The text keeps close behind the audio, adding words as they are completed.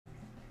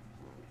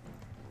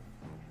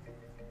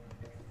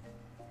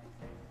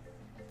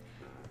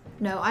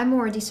No, I'm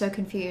already so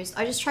confused.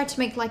 I just tried to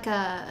make like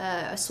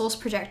a source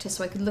projector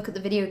so I could look at the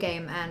video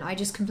game, and I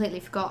just completely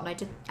forgot, and I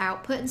did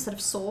output instead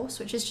of source,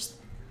 which is just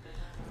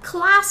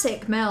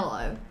classic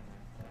Mello.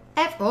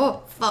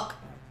 Oh, fuck.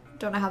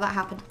 Don't know how that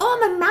happened. Oh,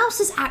 my mouse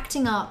is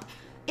acting up.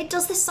 It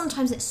does this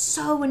sometimes. It's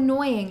so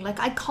annoying. Like,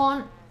 I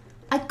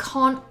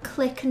can't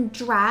click and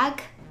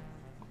drag.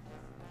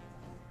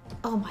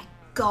 Oh my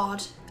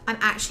god. I'm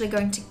actually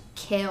going to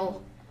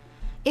kill.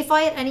 If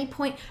I at any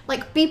point,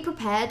 like, be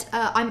prepared.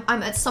 I'm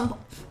at some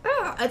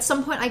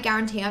point, I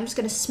guarantee I'm just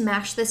gonna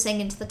smash this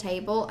thing into the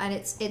table, and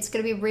it's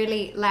gonna be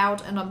really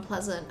loud and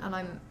unpleasant, and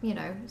I'm, you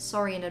know,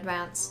 sorry in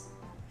advance.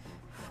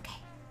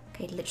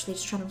 Okay, literally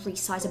just trying to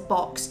resize a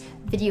box.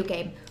 Video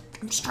game.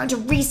 I'm just trying to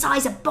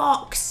resize a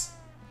box.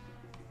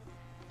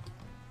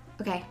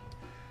 Okay.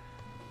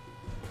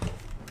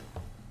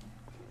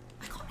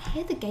 I can't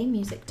hear the game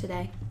music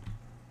today.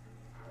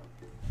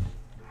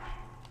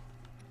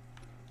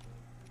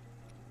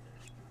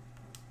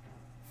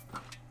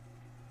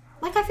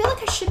 Like, I feel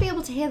like I should be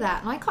able to hear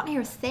that, and I can't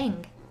hear a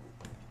thing.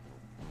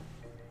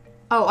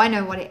 Oh, I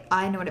know what it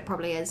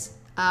probably is.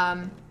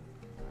 There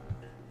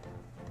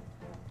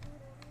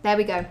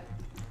we go.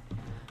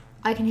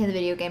 I can hear the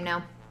video game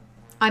now.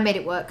 I made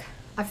it work.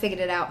 I figured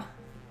it out.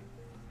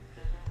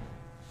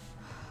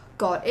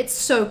 God, it's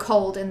so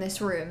cold in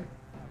this room.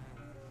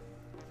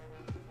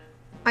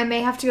 I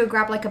may have to go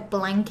grab like a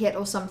blanket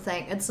or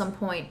something at some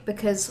point,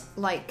 because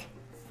like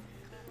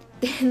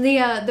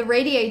the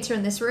radiator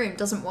in this room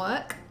doesn't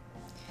work.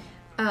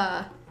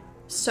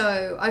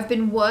 So I've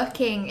been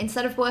working,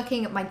 instead of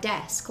working at my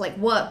desk, like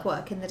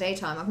work in the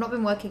daytime, I've not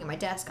been working at my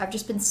desk. I've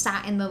just been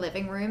sat in the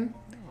living room,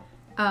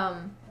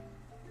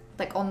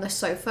 like on the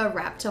sofa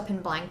wrapped up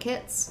in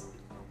blankets.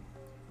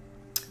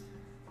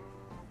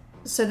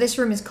 So this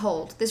room is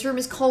cold. This room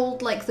is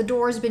cold, like the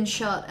door has been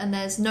shut and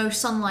there's no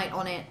sunlight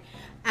on it,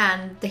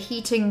 and the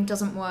heating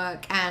doesn't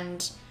work,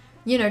 and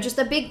you know, just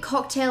a big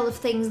cocktail of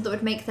things that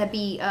would make there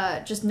be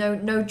just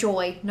no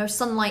joy, no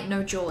sunlight,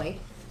 no joy.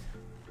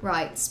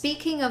 Right,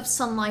 speaking of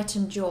sunlight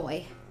and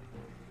joy,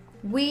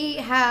 we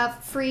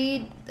have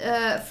freed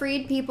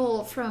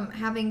people from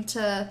having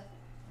to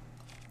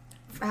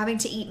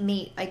eat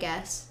meat, I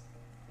guess.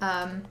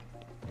 And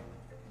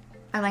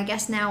I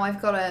guess now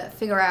I've got to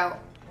figure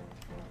out,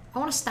 I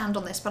want to stand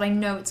on this, but I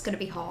know it's going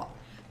to be hot.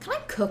 Can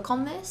I cook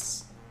on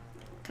this?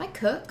 Can I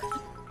cook?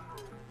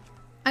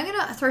 I'm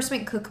going to throw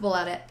something cookable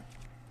at it.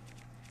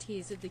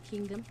 Tears of the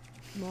kingdom,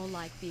 more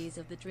like beers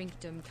of the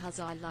drinkdom, cause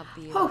I love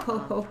beer. Ho ho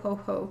ho ho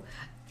ho.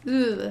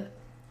 Ugh.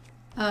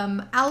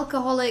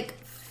 Alcoholic,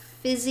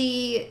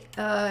 fizzy,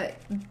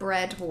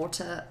 bread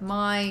water.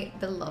 My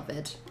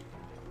beloved.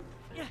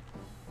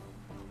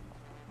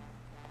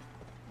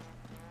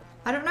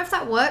 I don't know if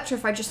that worked or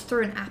if I just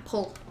threw an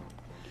apple.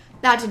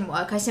 That didn't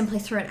work. I simply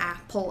threw an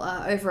apple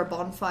over a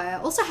bonfire.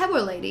 Also,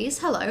 hello, ladies.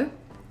 Hello.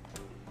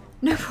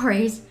 No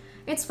worries.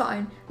 It's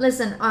fine.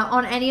 Listen,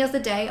 on any other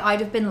day, I'd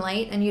have been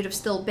late and you'd have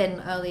still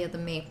been earlier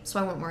than me, so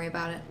I won't worry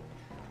about it.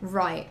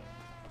 Right.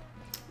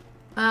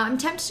 I'm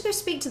tempted to go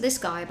speak to this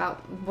guy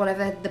about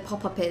whatever the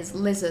pop-up is.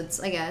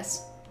 Lizards, I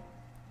guess.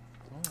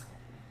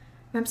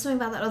 Remember something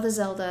about that other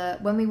Zelda?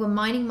 When we were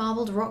mining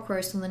marbled rock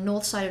roast on the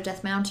north side of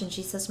Death Mountain,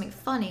 she said something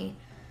funny.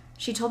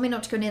 She told me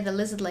not to go near the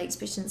lizard lakes,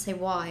 but she didn't say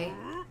why.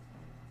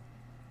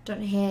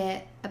 Don't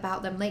hear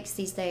about them lakes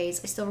these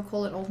days. I still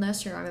recall an old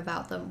nursery rhyme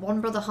about them.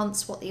 One brother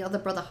hunts what the other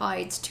brother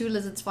hides. Two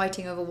lizards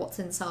fighting over what's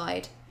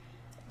inside.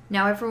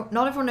 Now,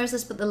 not everyone knows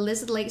this, but the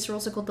lizard lakes are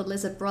also called the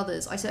lizard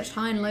brothers. I searched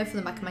high and low for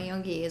them back in my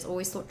younger years.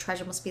 Always thought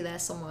treasure must be there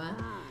somewhere.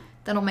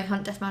 Then on my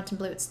hunt, Death Mountain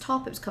blew its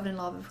top. It was covered in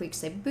lava before you could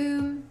say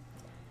boom.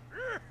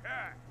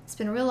 It's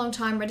been a real long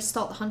time. Ready to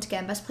start the hunt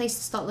again. Best place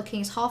to start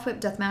looking is halfway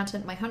up Death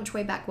Mountain. My hunch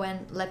way back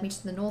when led me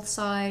to the north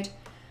side.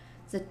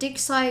 There's a dig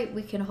site.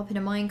 We can hop in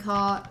a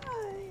minecart.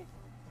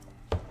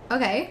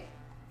 Okay.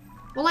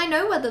 Well, I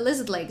know where the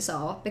lizard lakes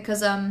are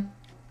because I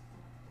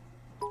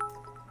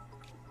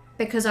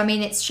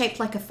mean, it's shaped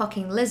like a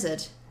fucking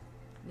lizard.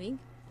 Link?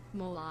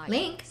 More like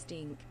Link?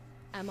 Stink.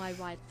 Am I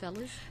right,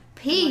 fellas?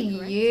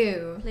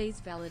 P.U. Please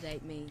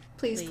validate me.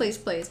 Please.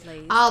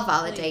 I'll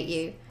validate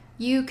you.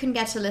 You can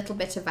get a little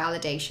bit of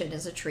validation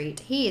as a treat.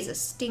 He is a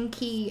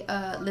stinky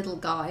little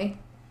guy.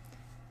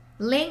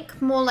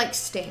 Link, more like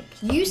stink.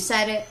 You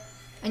said it,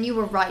 and you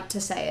were right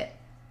to say it.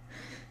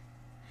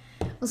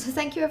 Also,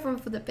 thank you everyone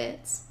for the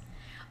bits.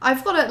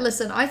 I've got to,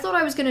 listen, I thought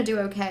I was going to do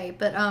okay,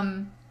 but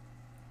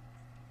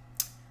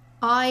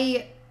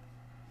I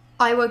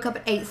woke up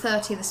at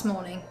 8:30 this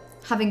morning,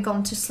 having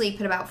gone to sleep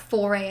at about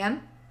 4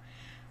 AM.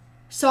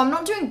 So I'm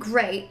not doing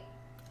great,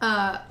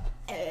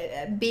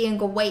 being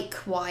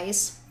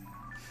awake-wise.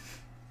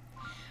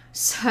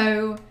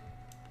 So...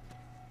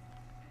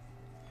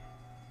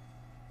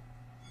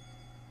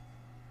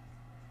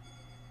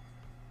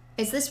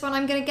 Is this what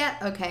I'm gonna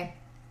get? Okay.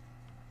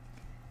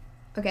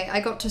 Okay, I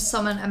got to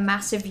summon a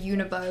massive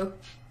unibow.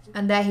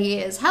 And there he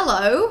is.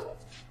 Hello!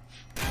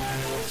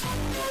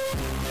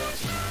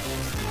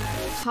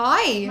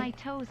 Hi! My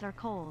toes are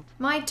cold.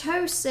 My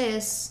toe,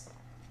 sis.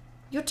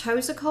 Your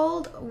toes are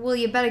cold? Well,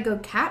 you better go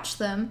catch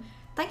them.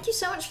 Thank you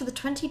so much for the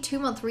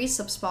 22-month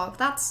resub, Spark.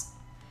 That's...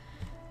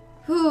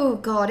 Oh,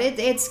 God.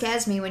 It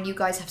scares me when you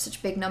guys have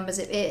such big numbers.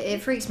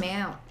 It freaks me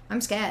out. I'm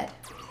scared.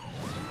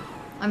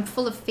 I'm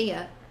full of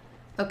fear.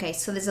 Okay,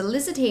 so there's a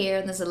lizard here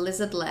and there's a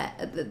lizard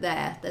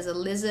there. There's a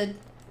lizard...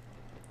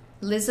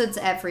 Lizards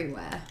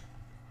everywhere.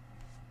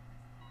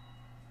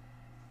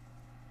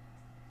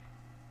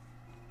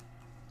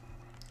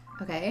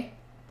 Okay.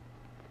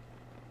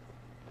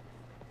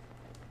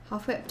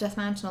 Halfway up Death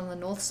Mountain on the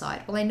north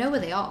side. Well, I know where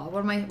they are.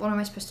 What am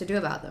I supposed to do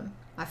about them?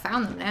 I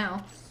found them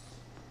now.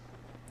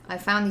 I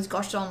found these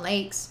gosh darn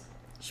lakes.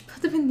 Should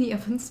put them in the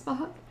oven,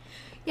 Spark?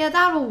 Yeah,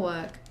 that'll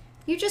work.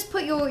 You just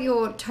put your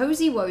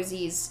toesy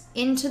woesies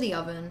into the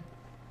oven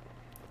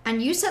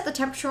and you set the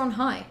temperature on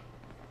high.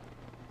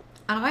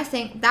 And I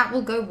think that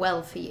will go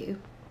well for you.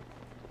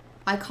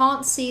 I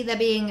can't see there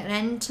being an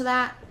end to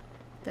that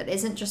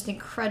isn't just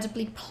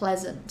incredibly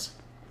pleasant.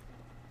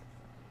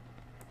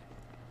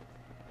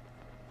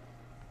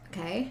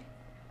 Okay.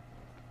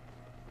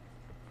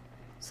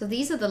 So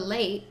these are the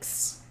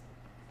lakes.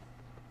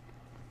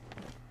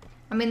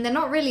 I mean, they're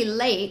not really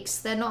lakes.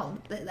 They're not...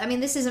 I mean,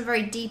 this isn't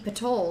very deep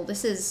at all.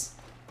 This is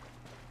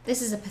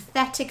a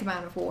pathetic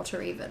amount of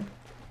water, even.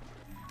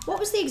 What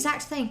was the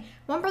exact thing?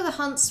 One brother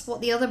hunts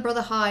what the other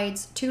brother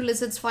hides. Two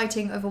lizards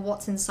fighting over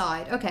what's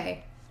inside.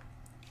 Okay.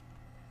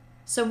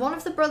 So one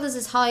of the brothers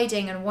is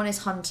hiding and one is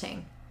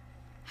hunting.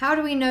 How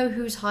do we know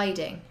who's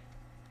hiding?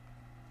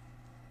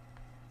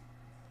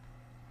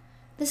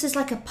 This is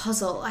like a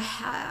puzzle. I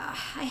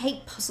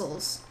hate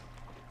puzzles.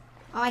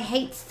 I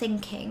hate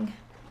thinking.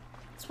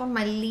 It's one of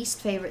my least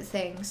favourite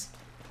things.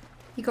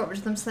 You got rid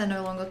of them so they're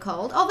no longer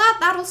cold. Oh,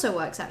 that also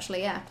works,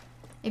 actually, yeah.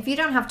 If you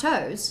don't have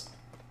toes,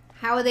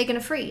 how are they going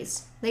to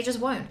freeze? They just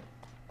won't.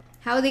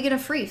 How are they going to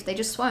freeze? They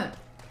just won't.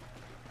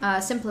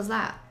 Simple as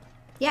that.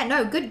 Yeah,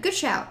 no, good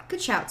shout.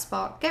 Good shout,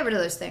 Spark. Get rid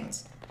of those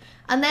things.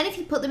 And then if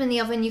you put them in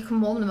the oven, you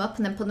can warm them up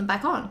and then put them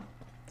back on.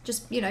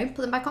 Just, you know,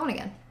 put them back on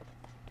again.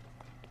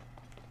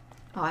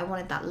 Oh, I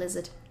wanted that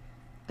lizard.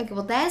 Okay,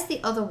 well, there's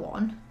the other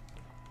one.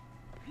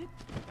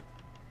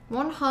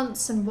 One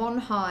hunts and one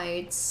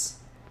hides.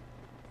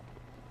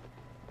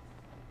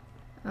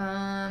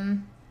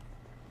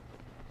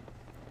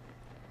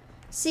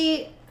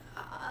 See,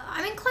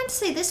 I'm inclined to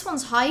say this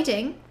one's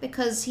hiding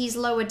because he's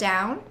lower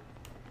down.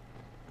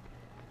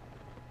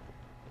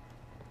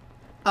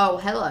 Oh,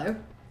 hello.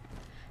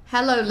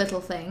 Hello,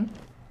 little thing.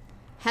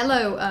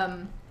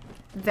 Hello,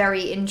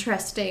 very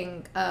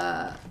interesting,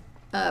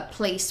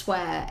 place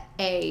where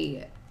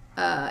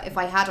if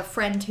I had a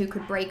friend who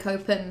could break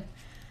open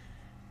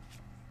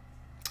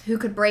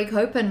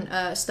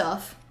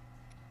stuff.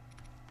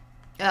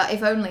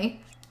 If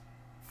only.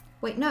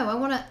 Wait, no, I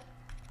want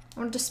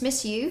to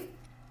dismiss you.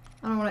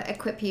 I don't want to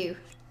equip you.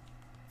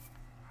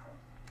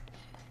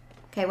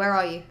 Okay, where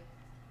are you?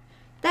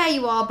 There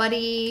you are,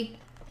 buddy.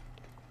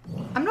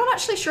 I'm not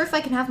actually sure if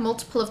I can have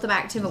multiple of them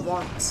active at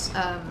once.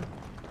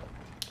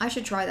 I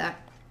should try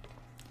that.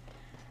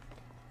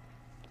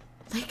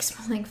 Lakes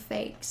smell like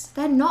fakes.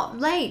 They're not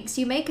lakes.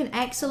 You make an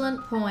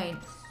excellent point.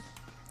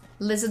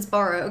 Lizards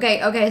burrow.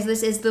 Okay, so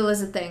this is the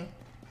lizard thing.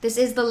 This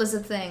is the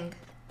lizard thing.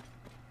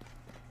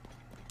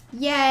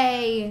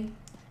 Yay!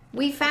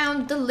 We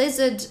found the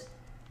lizard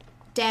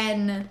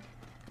den.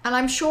 And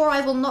I'm sure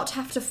I will not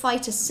have to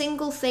fight a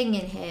single thing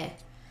in here.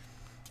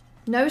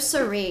 No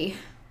siree.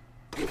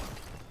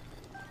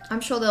 I'm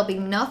sure there'll be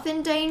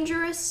nothing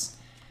dangerous.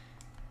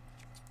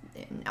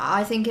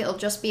 I think it'll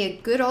just be a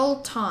good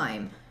old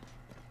time.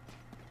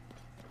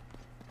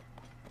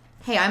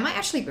 Hey, I might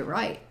actually be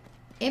right.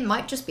 It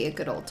might just be a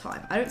good old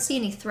time. I don't see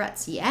any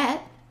threats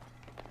yet.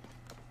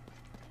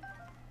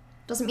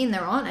 Doesn't mean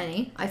there aren't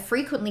any. I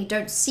frequently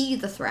don't see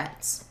the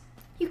threats.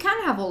 You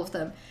can have all of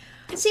them.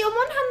 See, on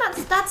one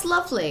hand, that's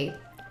lovely.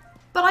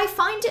 But I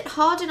find it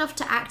hard enough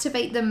to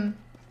activate them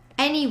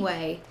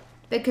anyway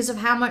because of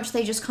how much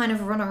they just kind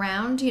of run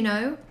around, you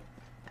know,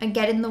 and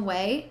get in the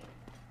way.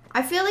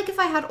 I feel like if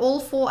I had all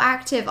 4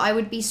 active, I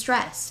would be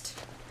stressed.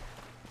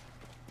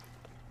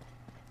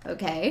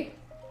 Okay.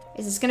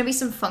 Is this gonna be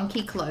some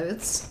funky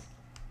clothes?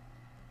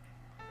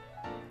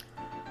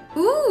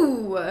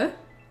 Ooh!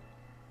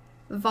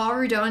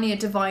 Varudania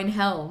Divine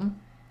Helm.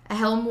 A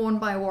helm worn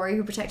by a warrior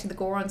who protected the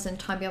Gorons in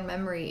time beyond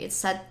memory. It's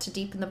said to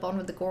deepen the bond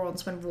with the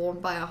Gorons when worn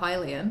by a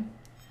Hylian.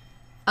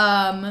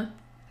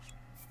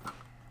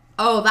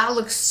 Oh, that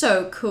looks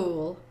so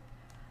cool.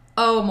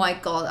 Oh my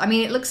god. I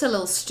mean, it looks a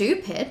little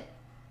stupid.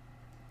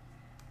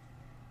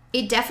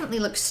 It definitely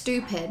looks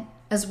stupid,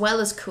 as well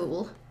as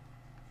cool.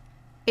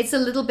 It's a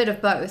little bit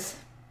of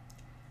both.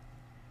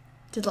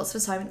 Did lots of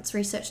assignments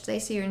research today,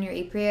 so you're in your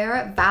EP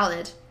era?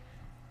 Valid.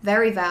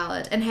 Very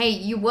valid. And hey,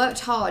 you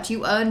worked hard.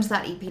 You earned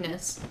that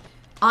EPness.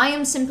 I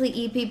am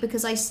simply EP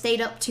because I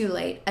stayed up too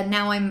late, and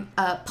now I'm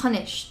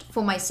punished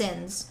for my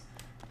sins.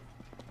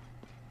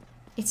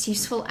 It's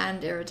useful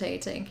and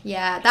irritating.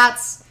 Yeah,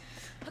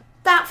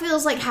 that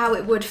feels like how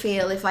it would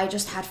feel if I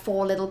just had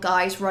 4 little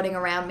guys running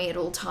around me at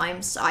all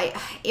times.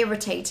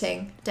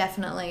 Irritating,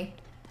 definitely.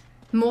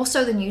 More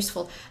so than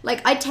useful.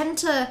 Like, I tend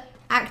to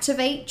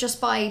activate just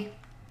by...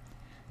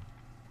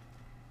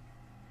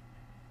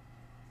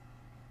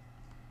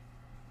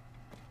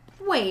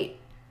 Wait.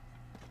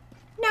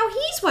 Now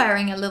he's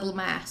wearing a little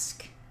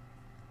mask.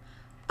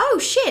 Oh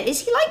shit,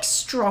 is he like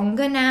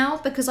stronger now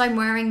because I'm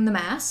wearing the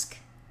mask?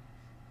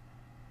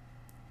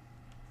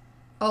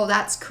 Oh,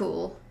 that's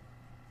cool.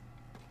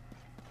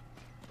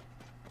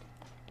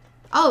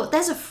 Oh,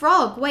 there's a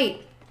frog.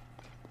 Wait.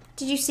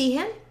 Did you see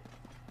him?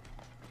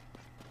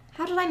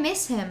 How did I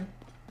miss him?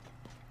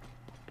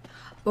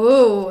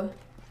 Oh.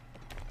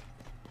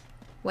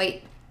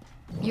 Wait.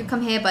 You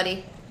come here,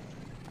 buddy.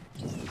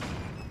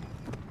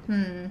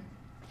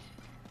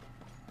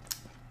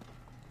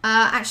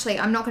 Actually,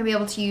 I'm not going to be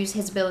able to use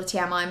his ability,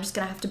 am I? I'm just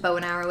going to have to bow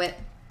and arrow it.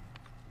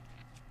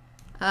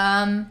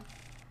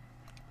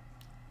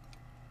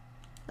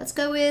 Let's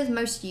go with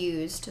most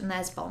used, and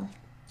there's bomb.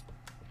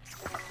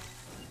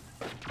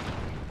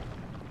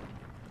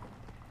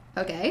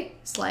 Okay,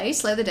 slay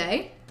the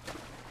day.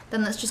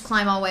 Then let's just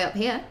climb our way up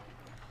here.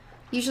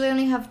 Usually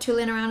only have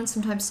Tulin around and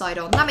sometimes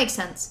Sidon. That makes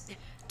sense.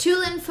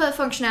 Tulin for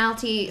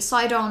functionality,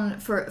 Sidon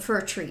for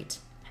a treat.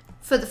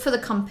 For the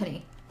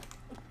company.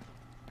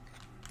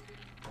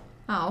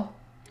 Oh.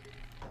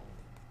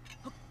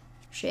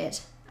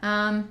 Shit.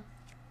 Well,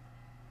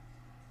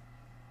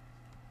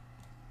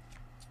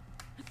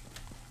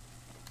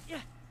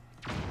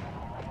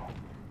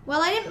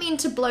 I didn't mean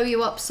to blow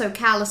you up so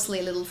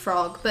callously, little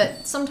frog,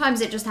 but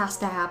sometimes it just has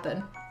to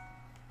happen.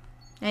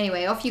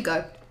 Anyway, off you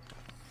go.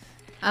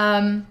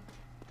 I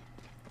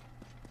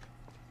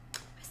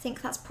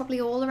think that's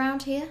probably all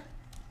around here.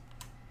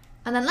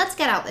 And then let's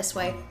get out this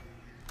way.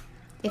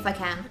 If I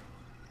can.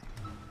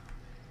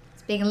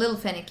 It's being a little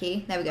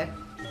finicky. There we go.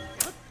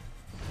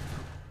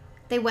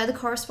 They wear the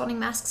corresponding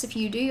masks if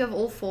you do. You have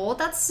all four.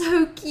 That's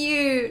so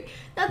cute.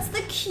 That's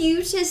the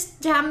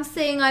cutest damn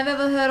thing I've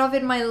ever heard of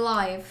in my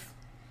life.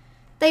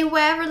 They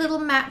wear a little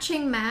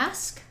matching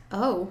mask.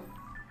 Oh.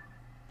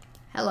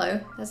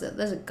 Hello. There's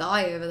a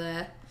guy over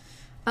there.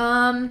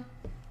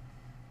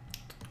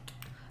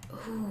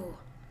 Ooh.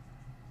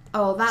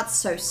 Oh, that's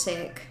so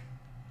sick.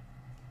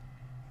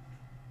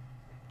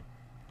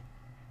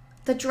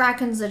 The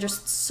dragons are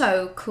just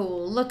so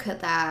cool. Look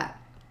at that.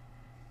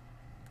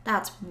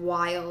 That's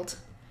wild.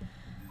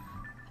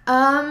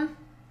 I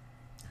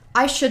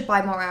should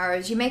buy more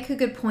arrows. You make a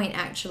good point,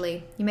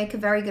 actually. You make a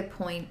very good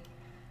point.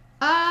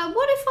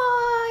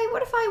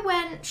 What if I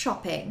went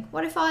shopping?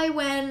 What if I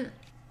went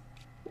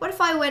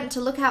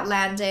to Lookout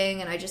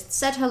Landing and I just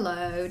said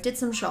hello, did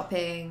some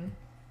shopping,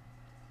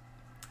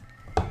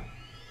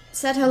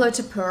 said hello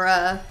to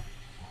Pura,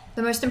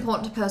 the most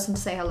important person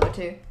to say hello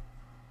to.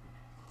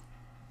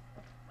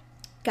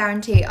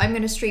 Guarantee, I'm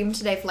going to stream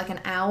today for like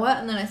an hour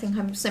and then I think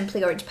I'm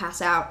simply going to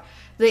pass out.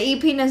 The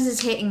EPness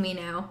is hitting me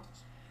now.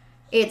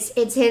 It's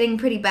hitting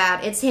pretty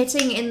bad. It's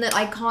hitting in that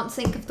I can't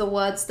think of the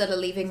words that are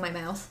leaving my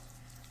mouth.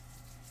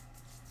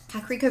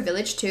 Kakariko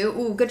Village too.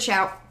 Ooh, good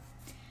shout.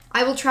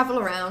 I will travel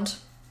around.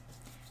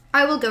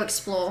 I will go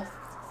explore.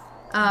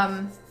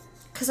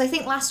 Because I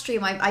think last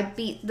stream I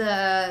beat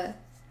the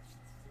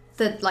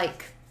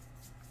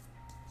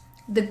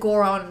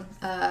Goron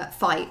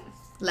fight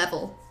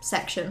level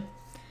section.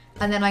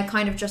 And then I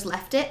kind of just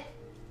left it.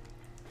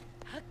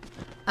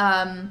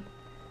 But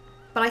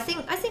I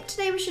think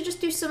today we should just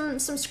do some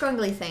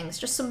scrungly things.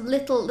 Just some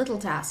little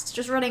tasks.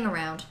 Just running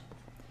around.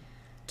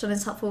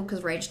 Tulin's helpful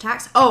because range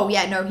attacks. Oh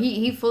yeah, no,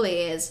 he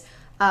fully is.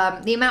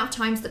 The amount of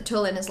times that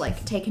Tulin has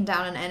like taken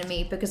down an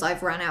enemy because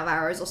I've ran out of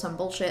arrows or some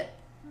bullshit.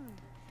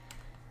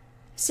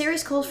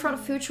 Serious calls front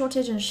of food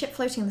shortage and a ship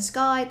floating in the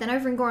sky. Then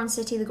over in Goron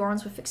City, the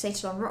Gorons were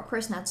fixated on rock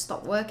roast and had to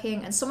stop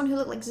working. And someone who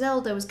looked like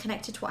Zelda was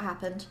connected to what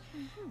happened.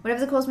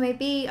 Whatever the cause may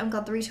be, I'm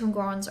glad the Rito and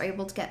Gorons are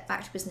able to get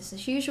back to business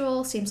as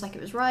usual. Seems like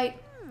it was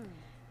right.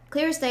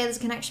 Clear as day, there's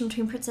a connection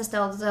between Princess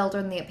Zelda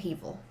and the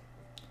upheaval.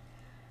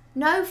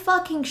 No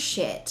fucking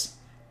shit.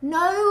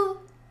 No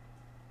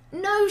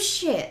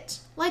shit.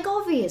 Like,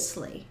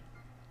 obviously.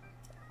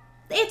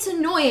 It's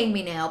annoying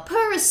me now.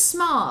 Purr's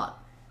smart.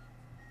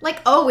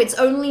 Like, oh, it's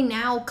only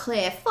now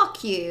clear.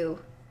 Fuck you.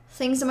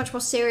 Things are much more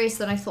serious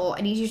than I thought.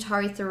 I need you to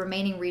hurry through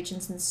remaining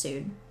regions and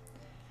soon.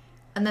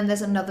 And then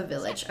there's another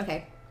village.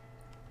 Okay.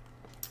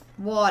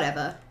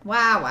 Whatever.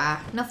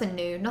 Wow. Nothing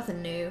new.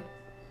 Nothing new.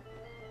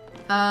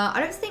 I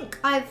don't think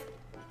I've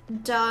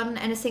done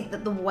anything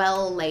that the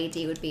well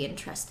lady would be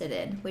interested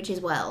in, which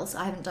is wells.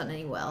 I haven't done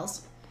any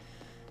wells.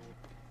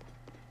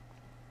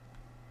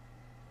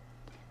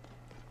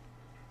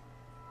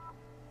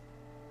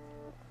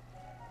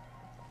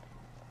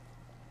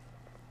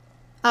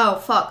 Oh,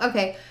 fuck.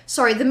 Okay.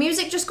 Sorry, the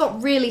music just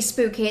got really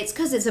spooky. It's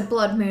because it's a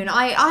blood moon.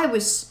 I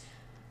was...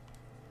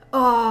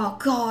 Oh,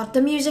 God.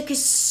 The music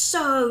is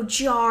so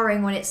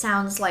jarring when it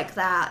sounds like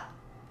that.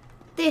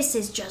 This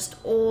is just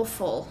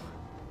awful.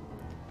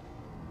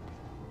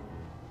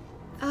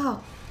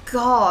 Oh,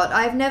 God.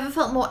 I've never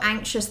felt more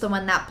anxious than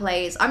when that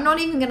plays. I'm not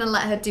even going to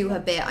let her do her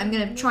bit. I'm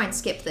going to try and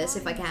skip this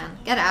if I can.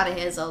 Get out of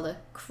here, Zelda.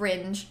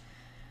 Cringe.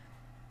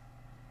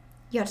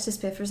 You had to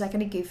disappear for a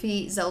second. A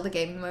goofy Zelda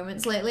gaming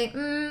moments lately.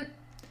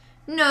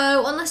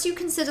 No, unless you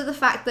consider the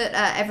fact that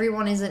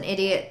everyone is an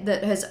idiot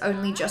that has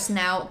only just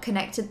now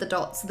connected the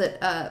dots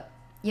that,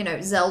 you know,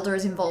 Zelda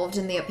is involved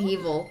in the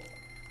upheaval.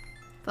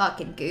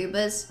 Fucking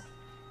goobers.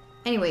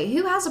 Anyway,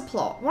 who has a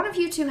plot? One of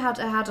you two had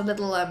a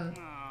little,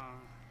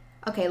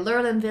 Okay,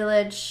 Lurelin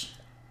Village.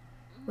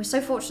 We're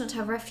so fortunate to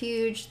have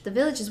refuge. The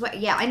village is where...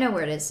 Yeah, I know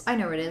where it is. I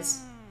know where it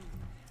is.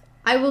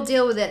 I will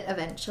deal with it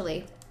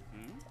eventually.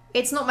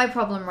 It's not my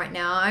problem right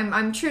now.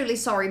 I'm truly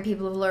sorry,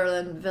 people of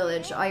Lurelin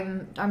Village.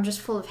 I'm just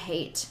full of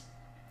hate.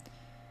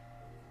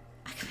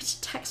 I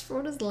committed tax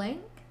fraud as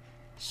Link?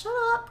 Shut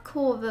up,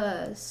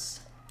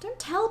 Corvus. Don't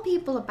tell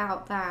people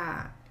about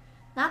that.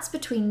 That's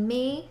between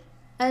me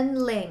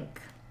and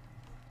Link.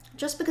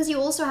 Just because you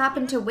also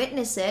happen to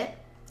witness it.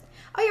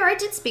 Oh yeah, I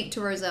did speak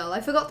to Roselle.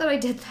 I forgot that I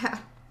did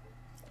that.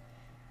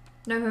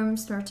 No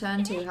homes to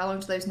return to. How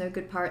long do those no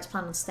good pirates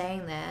plan on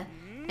staying there?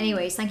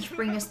 Anyways, thank you for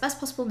bringing us the best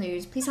possible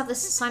news. Please have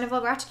this sign of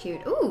our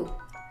gratitude. Ooh,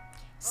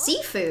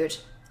 seafood.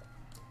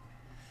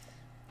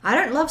 I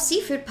don't love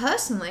seafood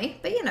personally,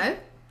 but you know,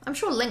 I'm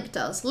sure Link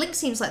does. Link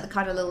seems like the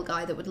kind of little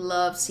guy that would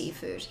love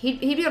seafood. He'd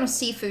be on a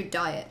seafood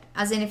diet.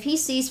 As in, if he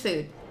sees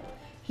food,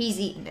 he's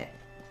eating it.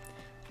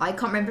 I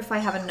can't remember if I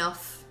have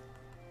enough.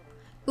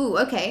 Ooh,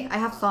 okay, I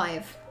have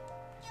 5.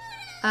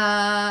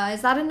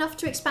 Is that enough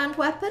to expand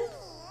weapon?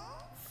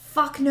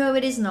 Fuck no,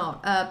 it is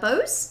not.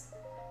 Bows?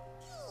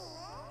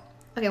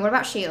 Okay, what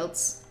about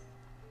shields?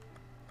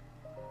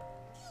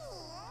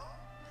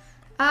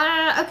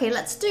 Okay,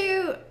 let's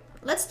do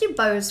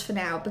bows for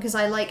now because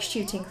I like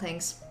shooting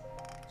things.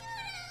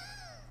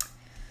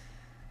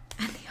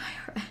 And the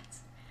IRS.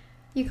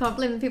 You can't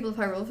blame the people of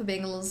Hyrule for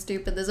being a little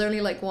stupid. There's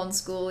only like one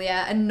school,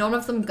 yeah, and none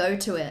of them go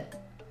to it.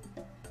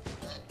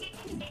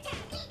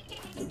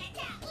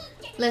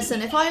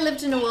 Listen, if I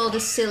lived in a world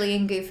as silly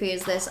and goofy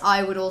as this,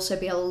 I would also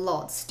be a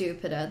lot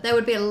stupider. There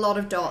would be a lot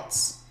of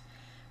dots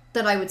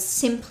that I would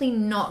simply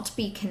not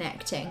be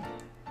connecting.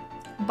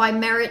 By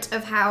merit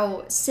of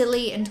how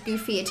silly and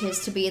goofy it is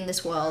to be in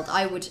this world,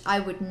 I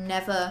would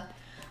never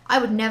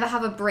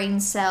have a brain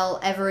cell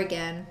ever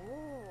again.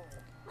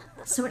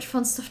 So much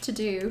fun stuff to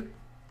do.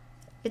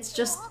 It's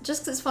just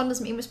 'cause it's fun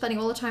doesn't mean we're spending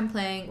all the time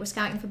playing. We're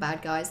scouting for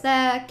bad guys.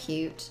 They're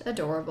cute,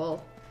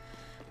 adorable.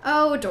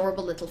 Oh,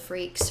 adorable little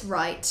freaks,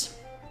 right.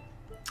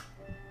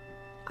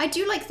 I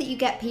do like that you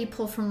get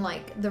people from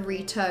like the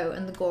Rito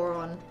and the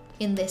Goron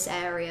in this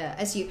area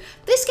as you...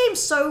 This game's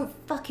so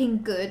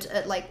fucking good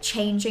at like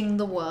changing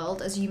the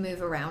world as you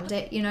move around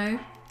it, you know?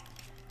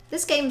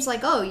 This game's like,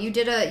 oh,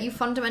 you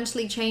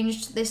fundamentally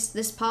changed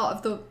this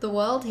part of the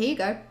world, here you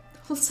go.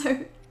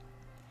 Also,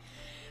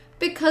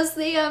 because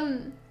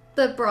the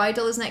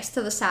bridle is next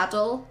to the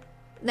saddle,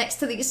 next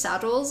to these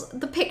saddles,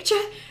 the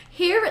picture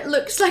here, it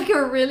looks like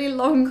a really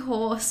long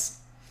horse.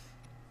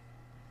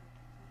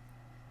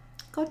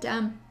 God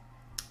damn.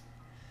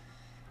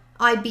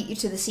 I beat you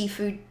to the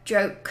seafood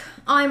joke.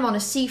 I'm on a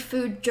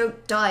seafood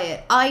joke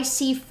diet. I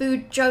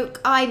seafood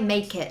joke, I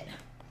make it.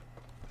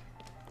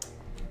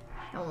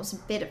 That was a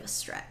bit of a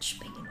stretch,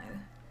 but you know.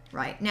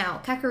 Right,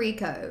 now,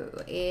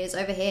 Kakariko is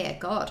over here.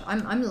 God,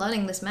 I'm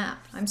learning this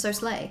map. I'm so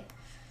slay.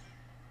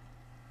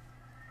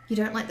 You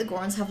don't like the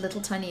Gorons have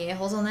little tiny ear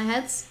holes on their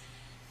heads?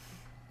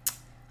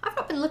 I've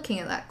not been looking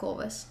at that,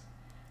 Corvus.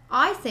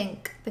 I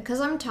think,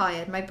 because I'm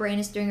tired, my brain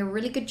is doing a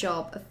really good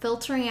job of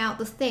filtering out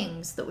the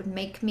things that would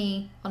make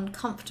me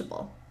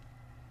uncomfortable.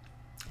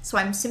 So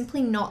I'm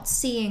simply not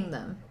seeing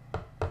them.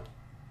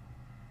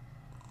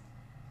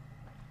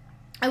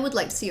 I would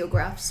like to see your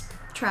graphs,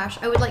 Trash.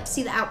 I would like to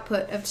see the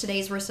output of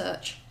today's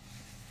research.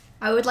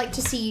 I would like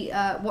to see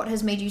what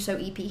has made you so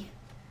EP.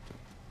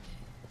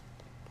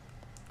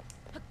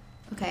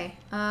 Okay,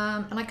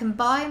 and I can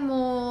buy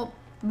more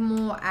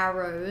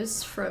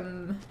arrows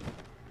from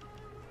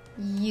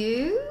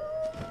you?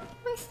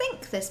 I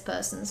think this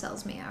person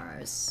sells me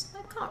arrows.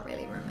 I can't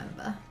really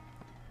remember.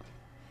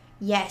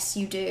 Yes,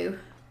 you do.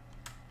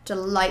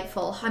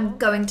 Delightful. I'm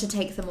going to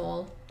take them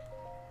all.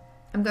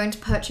 I'm going to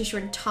purchase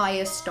your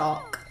entire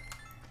stock.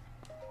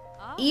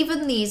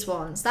 Even these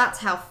ones. That's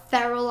how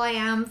feral I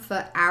am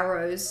for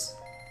arrows.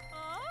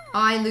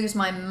 I lose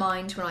my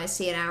mind when I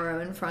see an arrow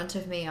in front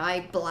of me.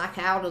 I black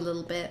out a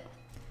little bit.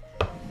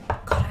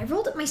 God, I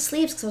rolled up my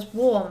sleeves because I was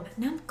warm.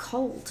 Now I'm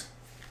cold.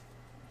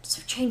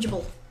 So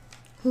changeable.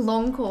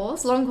 Long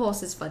course. Long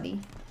course is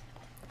funny.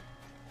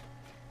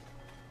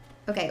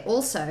 Okay,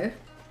 also,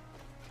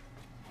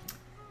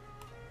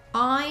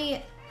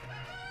 I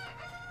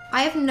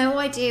have no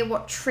idea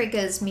what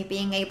triggers me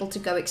being able to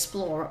go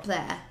explore up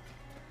there.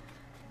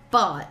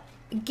 But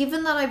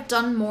given that I've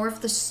done more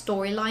of the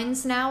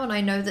storylines now and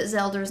I know that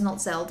Zelda is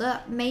not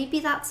Zelda, maybe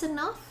that's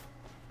enough?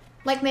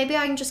 Like, maybe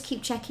I can just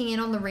keep checking in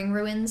on the ring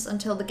ruins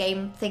until the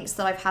game thinks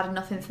that I've had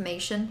enough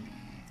information.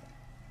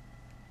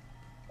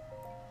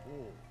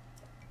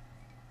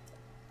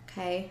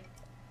 Okay.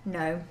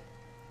 No.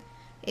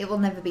 It will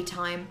never be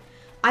time.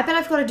 I bet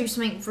I've got to do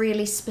something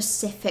really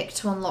specific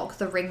to unlock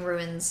the ring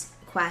ruins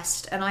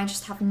quest, and I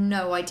just have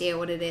no idea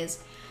what it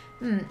is.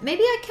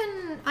 Maybe I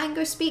can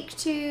go speak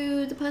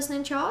to the person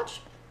in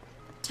charge.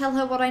 Tell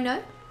her what I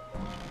know.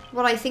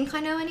 What I think I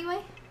know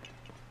anyway.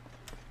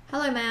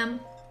 Hello, ma'am.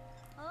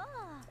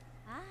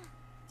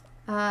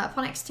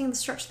 Upon exiting the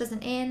structure, there's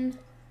an inn.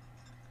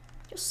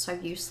 You're so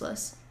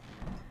useless.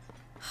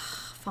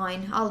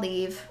 Fine, I'll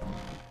leave.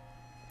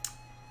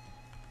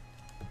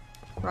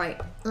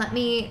 Right,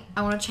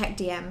 I want to check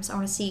DMs. I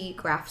want to see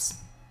graphs.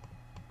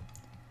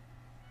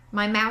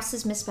 My mouse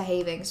is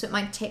misbehaving, so it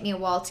might take me a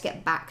while to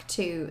get back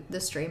to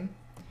the stream.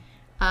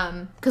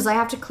 Because I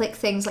have to click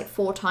things like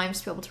 4 times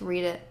to be able to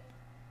read it.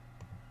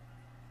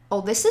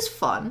 Oh, this is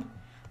fun.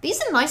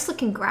 These are nice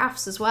looking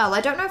graphs as well.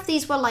 I don't know if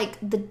these were like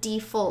the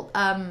default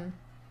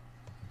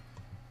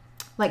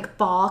like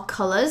bar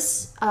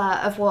colors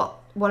of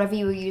whatever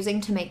you were using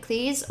to make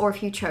these, or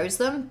if you chose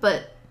them,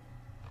 but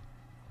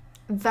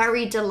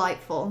very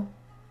delightful.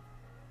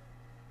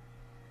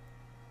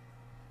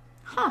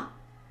 Huh.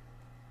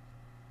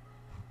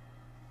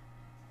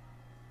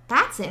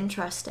 That's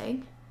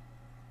interesting.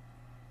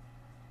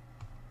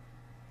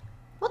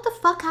 What the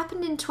fuck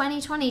happened in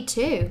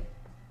 2022?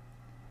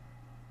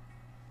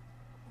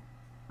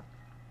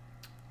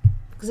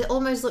 Because it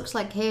almost looks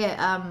like here,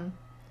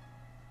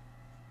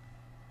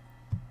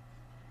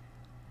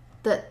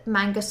 that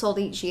manga sold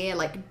each year,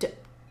 like,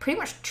 pretty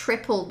much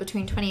tripled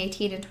between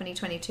 2018 and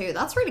 2022.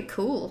 That's really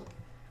cool.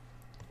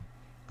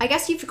 I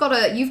guess you've got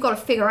to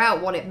figure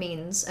out what it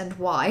means and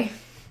why.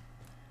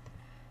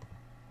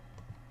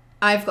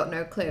 I've got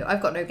no clue.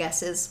 I've got no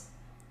guesses.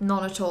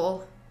 None at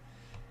all.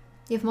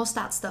 You have more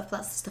stat stuff.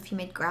 That's the stuff you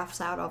made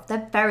graphs out of.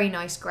 They're very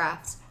nice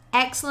graphs.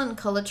 Excellent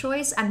color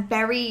choice and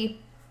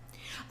very...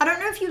 I don't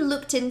know if you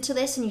looked into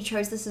this and you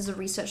chose this as a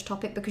research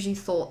topic because you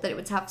thought that it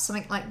would have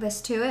something like this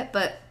to it,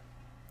 but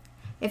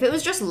if it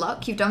was just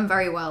luck, you've done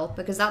very well,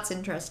 because that's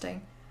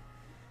interesting.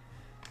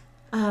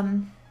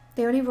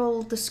 The only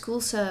role the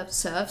school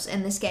serves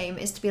in this game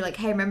is to be like,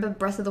 hey, remember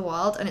Breath of the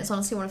Wild? And it's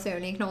honestly one of the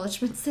only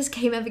acknowledgements this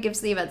game ever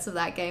gives the events of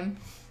that game.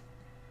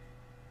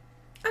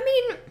 I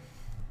mean,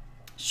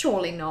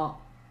 surely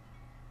not.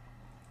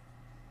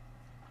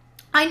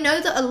 I know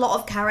that a lot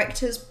of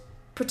characters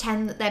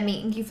pretend that they're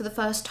meeting you for the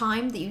first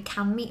time, that you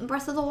can meet in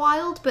Breath of the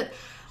Wild, but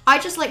I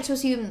just like to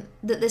assume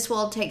that this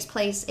world takes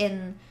place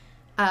in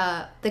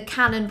the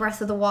canon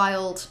Breath of the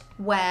Wild,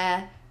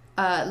 where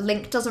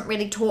Link doesn't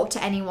really talk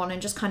to anyone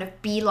and just kind of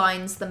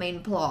beelines the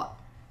main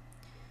plot.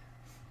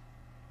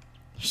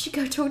 You should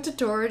go talk to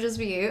Tora just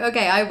for you.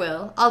 Okay, I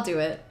will. I'll do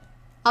it.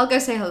 I'll go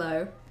say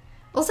hello.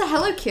 Also,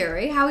 hello,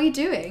 Curie. How are you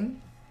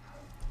doing?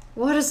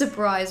 What a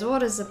surprise.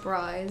 What a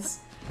surprise.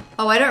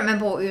 Oh, I don't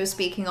remember what we were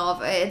speaking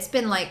of. It's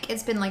been like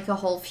a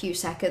whole few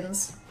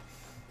seconds.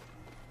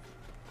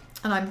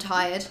 And I'm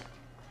tired.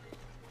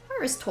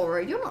 Where is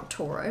Toro? You're not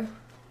Toro.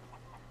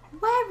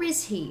 Where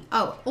is he?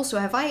 Oh, also,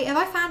 have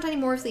I found any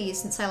more of these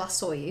since I last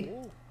saw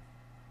you?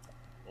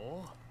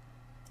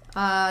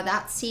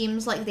 That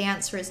seems like the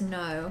answer is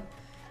no.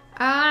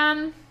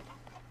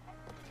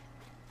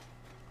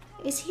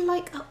 Is he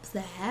like up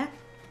there?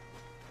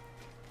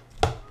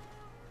 I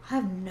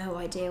have no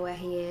idea where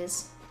he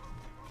is.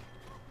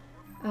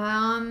 He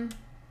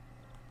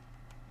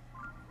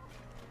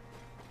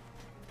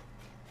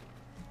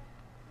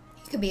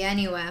could be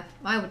anywhere.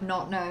 I would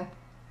not know.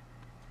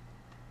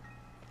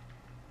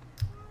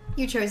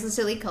 You chose the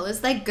silly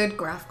colours. They're good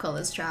graph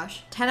colours,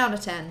 Trash. 10 out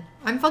of 10.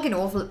 I'm fucking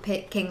awful at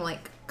picking,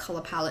 like,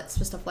 colour palettes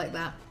for stuff like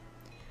that.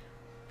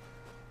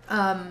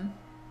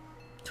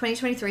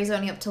 2023 is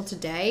only up till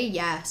today?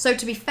 Yeah. So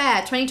to be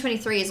fair,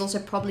 2023 is also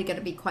probably going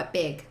to be quite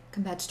big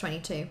compared to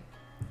 22.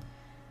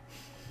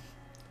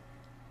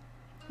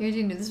 You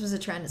already knew this was a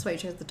trend, that's why you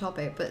chose the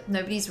topic, but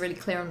nobody's really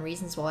clear on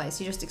reasons why,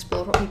 so you just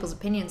explored what people's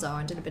opinions are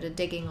and did a bit of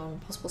digging on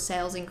possible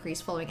sales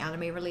increase following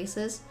anime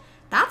releases.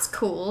 That's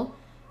cool.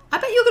 I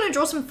bet you're going to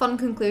draw some fun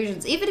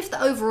conclusions, even if the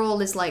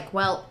overall is like,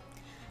 well,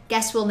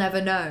 guess we'll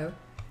never know.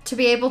 To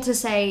be able to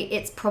say,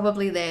 it's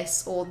probably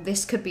this, or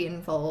this could be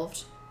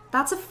involved.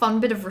 That's a fun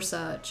bit of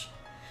research.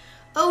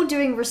 Oh,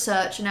 doing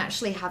research and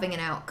actually having an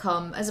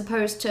outcome, as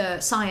opposed to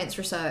science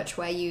research,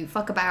 where you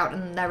fuck about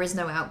and there is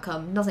no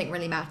outcome. Nothing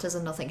really matters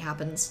and nothing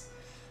happens.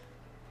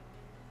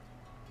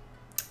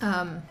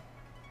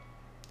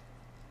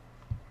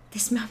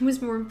 This man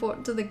was more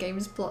important to the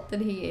game's plot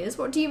than he is.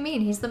 What do you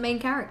mean? He's the main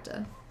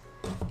character.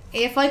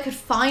 If I could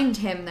find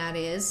him, that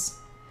is.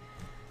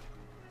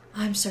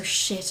 I'm so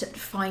shit at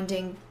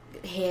finding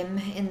him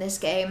in this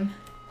game.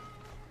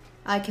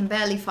 I can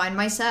barely find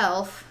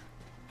myself.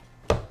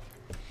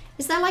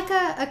 Is there like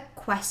a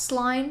quest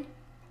line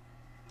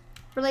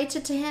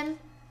related to him?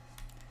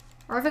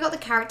 Or have I got the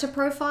character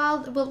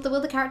profile? Will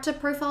the character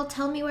profile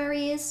tell me where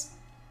he is?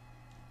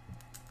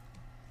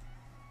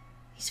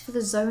 He's for the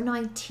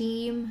Zonai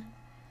team.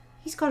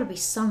 He's got to be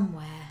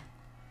somewhere.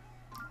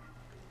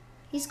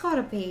 He's got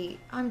to be...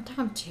 I'm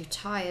too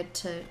tired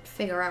to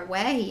figure out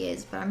where he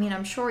is, but I mean,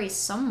 I'm sure he's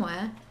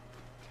somewhere.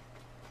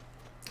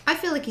 I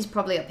feel like he's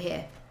probably up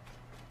here.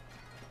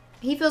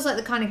 He feels like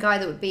the kind of guy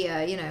that would be,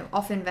 you know,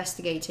 off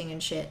investigating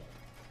and shit.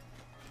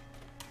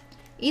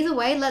 Either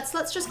way, let's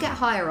just get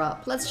higher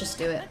up. Let's just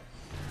do it.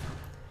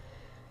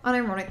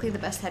 Unironically, the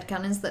best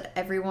headcanon is that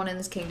everyone in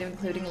this kingdom,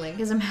 including Link,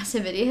 is a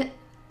massive idiot.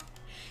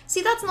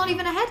 See, that's not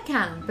even a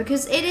headcanon,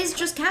 because it is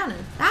just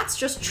canon. That's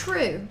just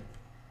true.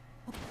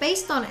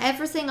 Based on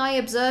everything I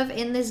observe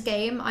in this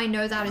game, I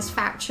know that is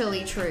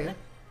factually true.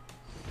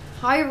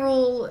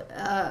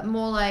 Hyrule,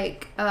 more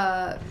like,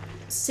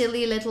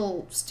 silly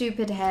little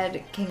stupid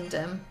head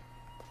kingdom.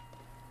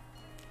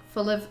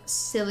 Full of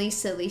silly,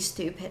 silly,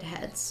 stupid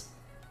heads.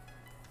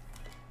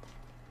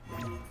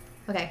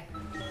 Okay.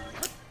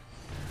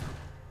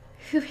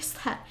 Who is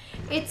that?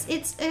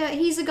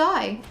 He's a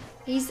guy.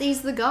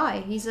 He's the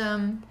guy. He's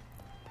the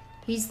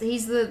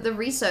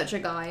researcher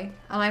guy.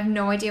 And I have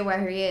no idea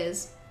where he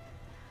is.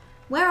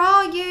 Where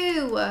are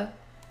you?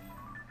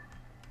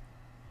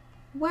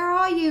 Where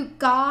are you,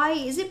 guy?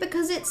 Is it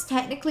because it's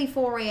technically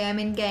 4 AM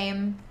in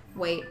game?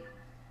 Wait.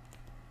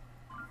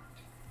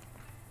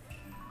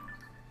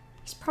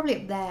 He's probably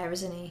up there,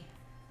 isn't he?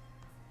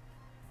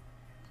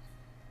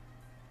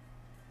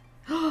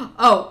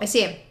 Oh, I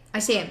see him. I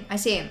see him. I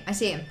see him. I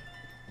see him.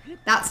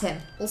 That's him.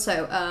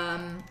 Also,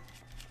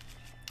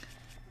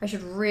 I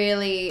should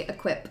really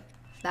equip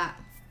that.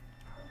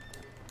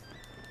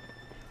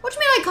 What do you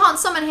mean I can't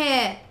summon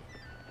here?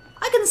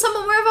 I can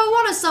summon wherever I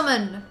want to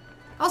summon.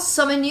 I'll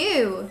summon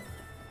you.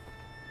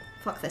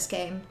 Fuck this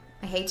game.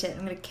 I hate it.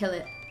 I'm gonna kill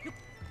it.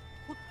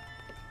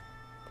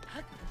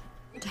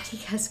 Daddy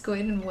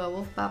Gascoigne and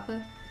Werewolf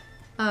Papa.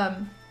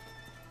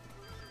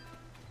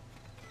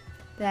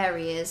 There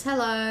he is.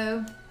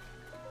 Hello.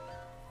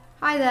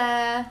 Hi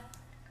there.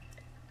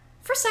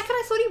 For a second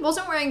I thought he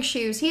wasn't wearing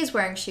shoes. He is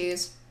wearing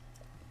shoes.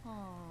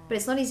 But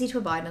it's not easy to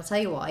abide, and I'll tell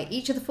you why.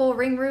 Each of the 4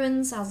 ring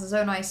ruins has its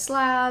own ice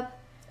slab.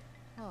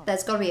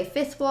 There's got to be a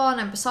 5th one.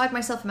 I'm beside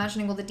myself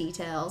imagining all the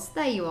details.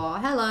 There you are.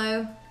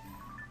 Hello.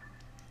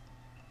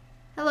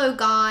 Hello,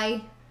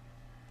 guy.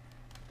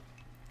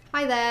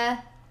 Hi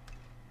there.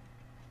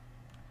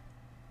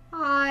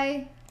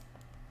 Hi.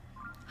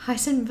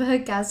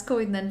 Heisenberg,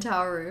 Gascoigne, then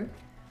Tauru.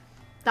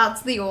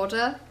 That's the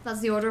order.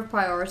 That's the order of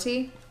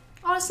priority.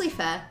 Honestly,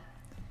 fair.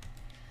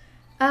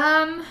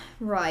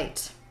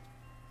 Right.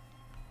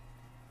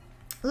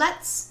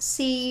 Let's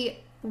see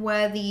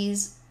where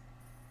these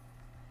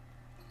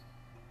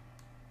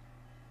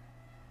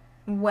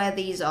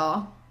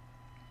are.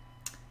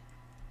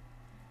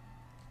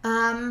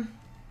 I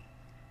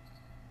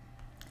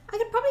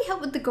could probably help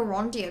with the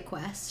Gorondia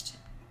quest.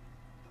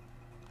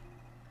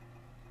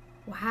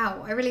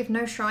 Wow, I really have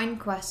no shrine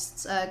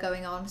quests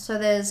going on. So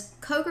there's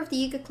Koga of the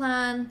Yiga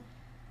clan,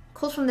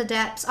 Calls from the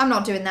Depths. I'm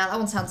not doing that. That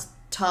one sounds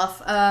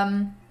tough.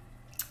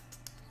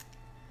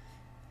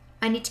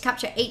 I need to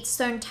capture 8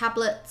 stone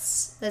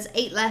tablets. There's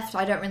 8 left.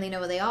 I don't really know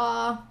where they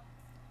are.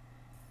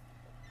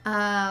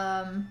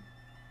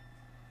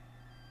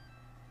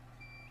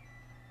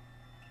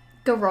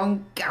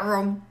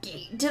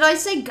 Garongi. Did I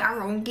say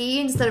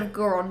Garongi instead of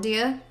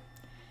Gorondia?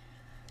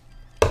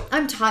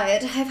 I'm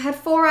tired. I've had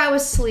 4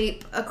 hours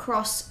sleep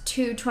across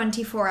 2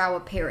 24-hour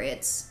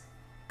periods.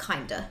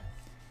 Kinda.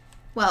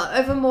 Well,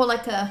 over more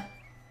like a...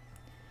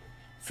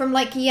 From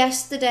like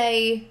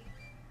yesterday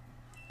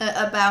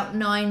at about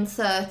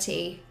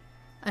 9:30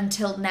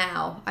 until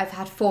now, I've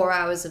had 4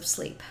 hours of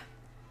sleep.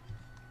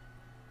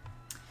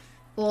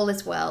 All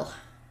is well.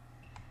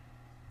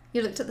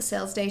 You looked at the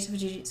sales data for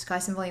Jujutsu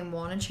Kaisen Volume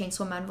 1 and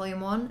Chainsaw Man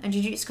Volume 1, and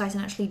Jujutsu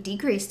Kaisen actually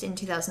decreased in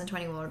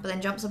 2021, but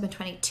then jumps up in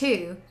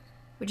 22,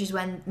 which is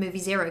when Movie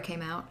Zero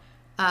came out.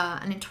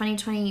 And in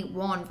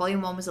 2021,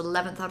 Volume 1 was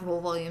 11th out of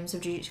all volumes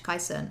of Jujutsu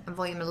Kaisen, and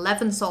Volume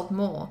 11 sold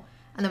more.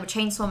 And then with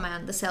Chainsaw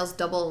Man, the sales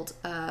doubled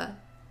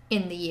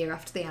in the year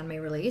after the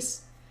anime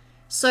release.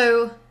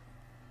 So,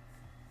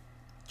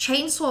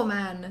 Chainsaw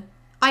Man,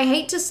 I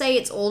hate to say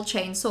it's all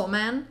Chainsaw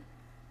Man.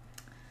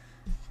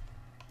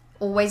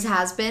 Always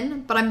has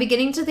been, but I'm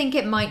beginning to think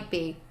it might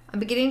be. I'm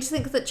beginning to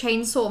think that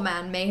Chainsaw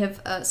Man may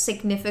have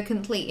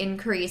significantly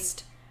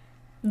increased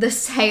the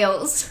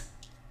sales.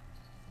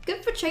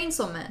 Good for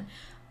Chainsaw Man.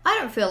 I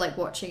don't feel like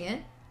watching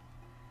it,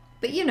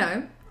 but you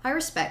know, I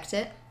respect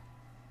it.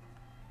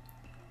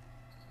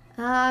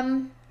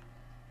 I'm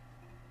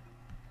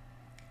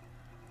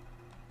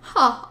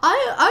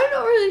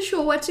not really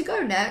sure where to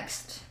go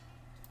next.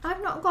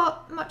 I've not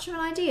got much of an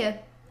idea.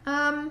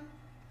 I'm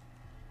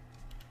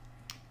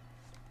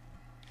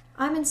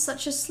in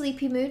such a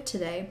sleepy mood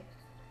today.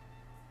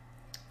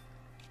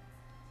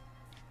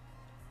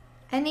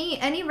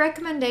 Any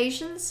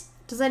recommendations?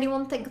 Does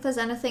anyone think there's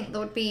anything that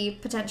would be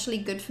potentially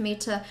good for me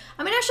to...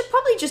 I mean, I should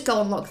probably just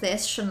go unlock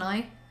this, shouldn't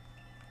I?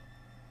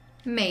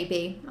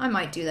 Maybe. I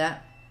might do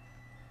that.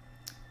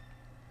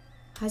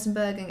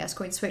 Heisenberg and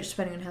Gascoigne switch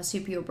depending on how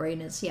super your brain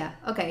is. Yeah.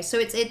 Okay, so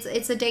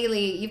it's a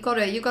daily... You've got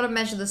to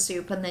measure the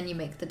soup and then you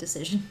make the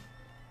decision.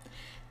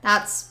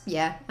 That's...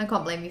 Yeah, I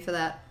can't blame you for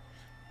that.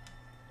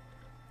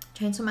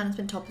 Chainsaw Man has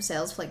been top of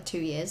sales for like 2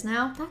 years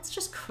now. That's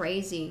just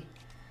crazy.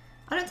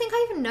 I don't think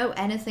I even know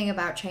anything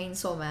about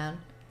Chainsaw Man.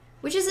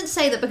 Which isn't to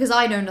say that because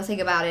I know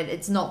nothing about it,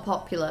 it's not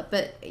popular.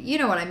 But you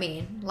know what I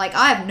mean. Like,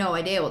 I have no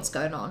idea what's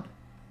going on.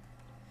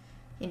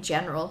 In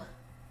general.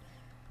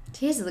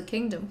 Tears of the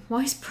Kingdom.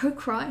 Why is Bro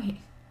crying?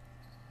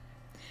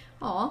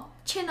 Aw,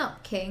 chin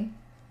up, King.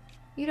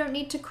 You don't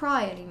need to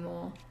cry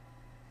anymore.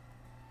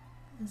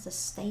 There's a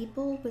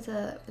stable with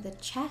a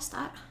chest.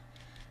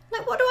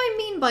 Like, what do I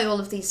mean by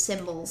all of these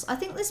symbols? I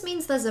think this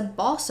means there's a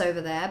boss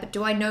over there, but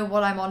do I know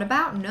what I'm on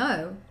about?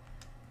 No.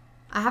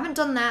 I haven't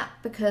done that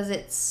because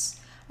it's...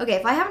 Okay,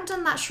 if I haven't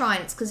done that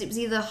shrine, it's because it was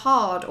either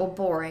hard or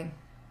boring.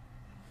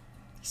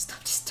 He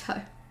stubbed his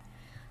toe.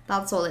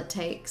 That's all it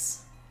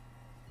takes.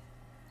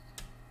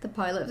 The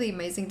pilot of the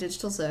Amazing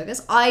Digital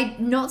Circus. I'd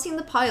not seen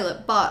the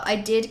pilot, but I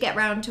did get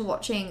round to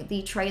watching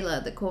the trailer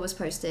that Corvus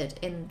posted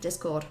in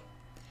Discord.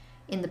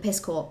 In the Piss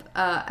Corp.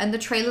 And the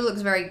trailer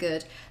looks very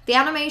good. The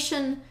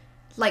animation,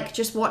 like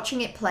just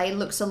watching it play,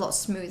 looks a lot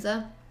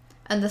smoother.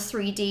 And the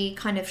 3D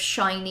kind of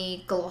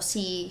shiny,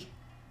 glossy,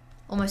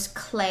 almost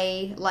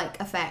clay-like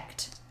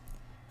effect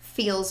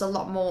feels a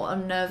lot more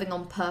unnerving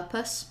on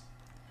purpose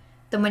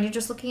than when you're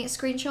just looking at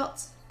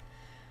screenshots.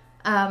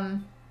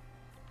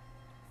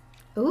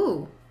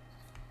 Ooh.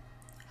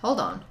 Hold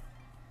on.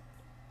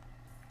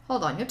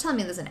 Hold on, you're telling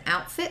me there's an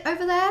outfit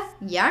over there?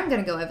 Yeah, I'm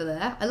gonna go over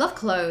there. I love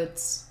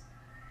clothes.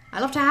 I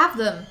love to have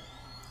them.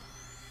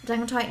 Attack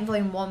on Titan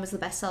Volume 1 was the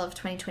bestseller of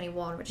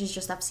 2021, which is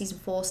just after Season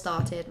 4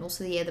 started, and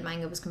also the year the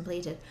manga was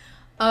completed.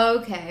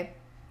 Okay.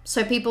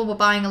 So people were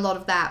buying a lot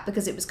of that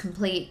because it was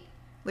complete,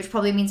 which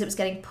probably means it was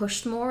getting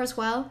pushed more as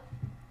well.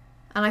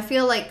 And I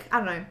feel like,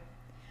 I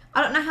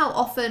don't know how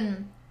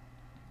often,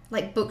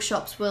 like,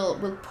 bookshops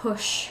will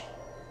push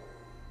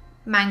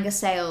manga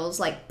sales,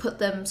 like put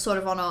them sort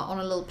of on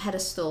a little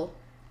pedestal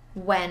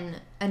when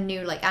a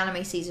new like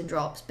anime season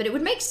drops, but it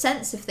would make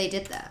sense if they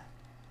did that.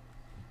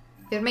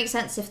 It would make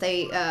sense if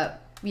they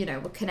you know,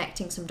 were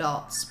connecting some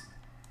dots.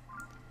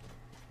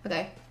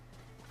 Okay,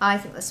 I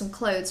think there's some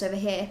clothes over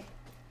here,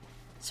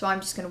 so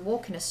I'm just gonna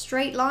walk in a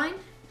straight line,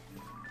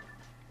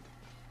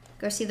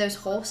 go see those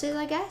horses,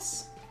 I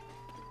guess.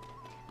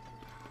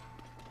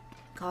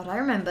 God, I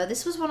remember.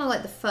 This was one of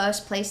like the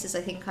first places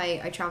I think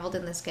I traveled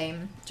in this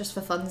game, just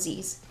for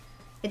funsies.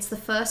 It's the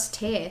first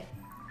tier.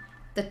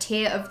 The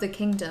tier of the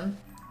kingdom.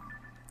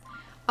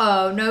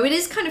 Oh no, it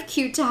is kind of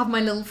cute to have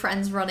my little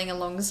friends running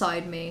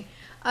alongside me.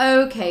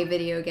 Okay,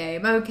 video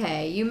game,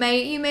 okay. You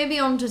may be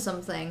onto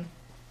something.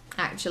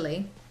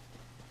 Actually,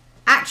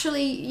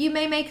 you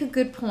may make a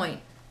good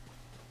point.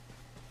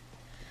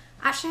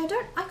 Actually,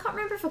 I can't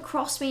remember if a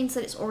cross means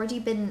that it's already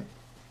been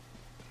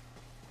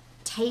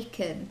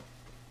taken.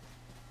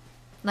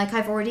 Like,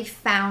 I've already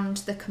found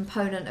the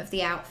component of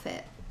the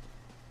outfit.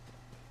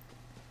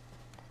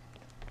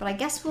 But I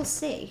guess we'll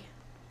see.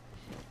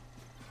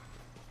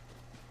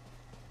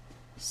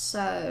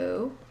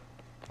 So...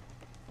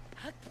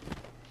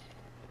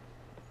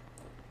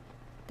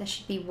 there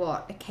should be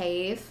what? A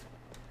cave?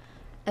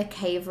 A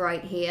cave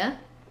right here.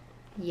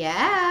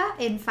 Yeah,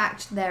 in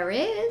fact, there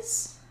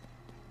is.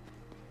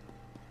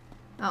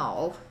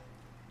 Oh.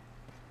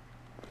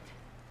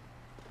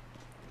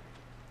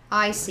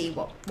 I see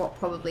what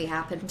probably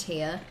happened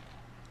here.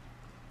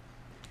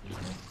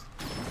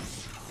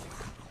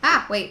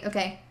 Ah, wait,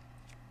 okay.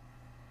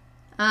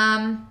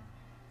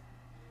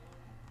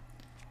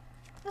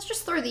 Let's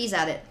just throw these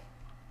at it.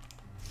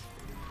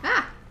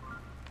 Ah!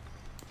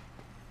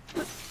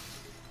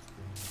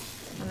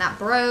 And that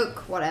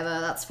broke,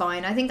 whatever, that's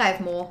fine. I think I have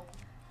more.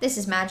 This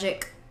is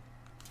magic.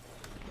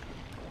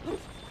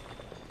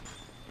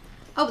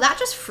 Oh, that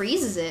just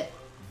freezes it.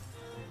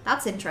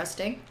 That's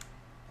interesting.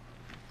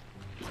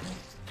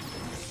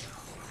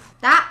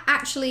 That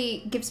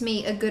actually gives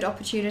me a good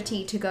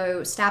opportunity to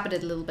go stab at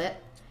it a little bit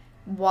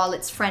while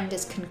its friend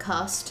is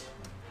concussed.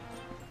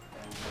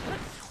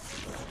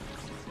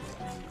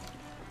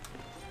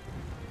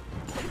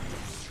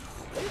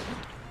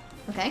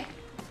 Okay.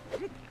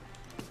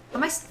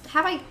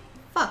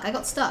 Fuck, I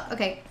got stuck.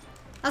 Okay.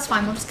 That's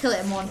fine, we'll just kill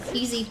it in one.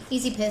 Easy,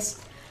 easy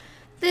piss.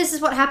 This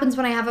is what happens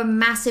when I have a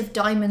massive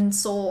diamond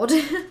sword.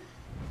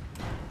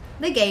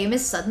 The game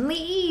is suddenly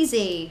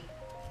easy.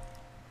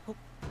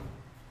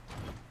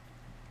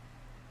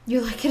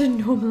 You like it a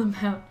normal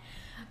amount.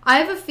 I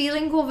have a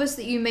feeling, Corvus,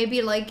 that you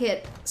maybe like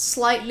it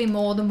slightly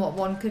more than what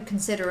one could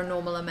consider a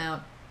normal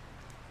amount.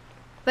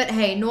 But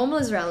hey, normal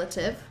is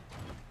relative.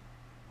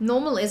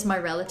 Normal is my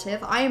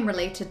relative. I am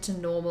related to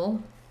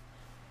normal.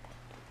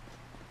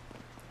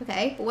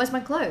 Okay, but where's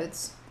my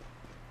clothes?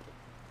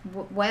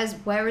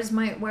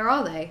 Where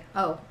are they?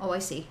 Oh, I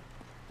see.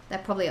 They're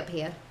probably up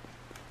here.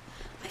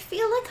 I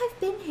feel like I've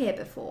been here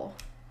before.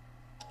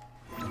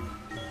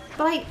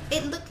 But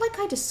it looked like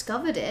I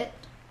discovered it.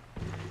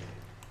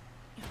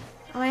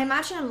 And I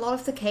imagine a lot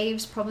of the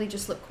caves probably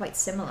just look quite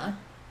similar.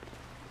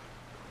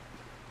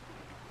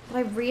 But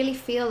I really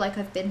feel like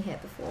I've been here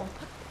before.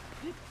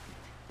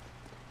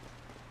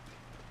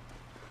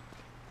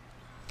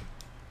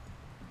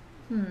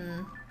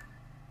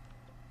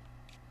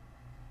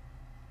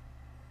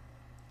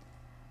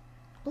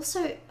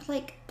 Also,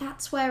 like,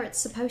 that's where it's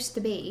supposed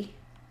to be.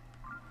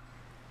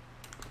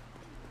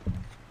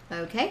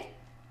 Okay.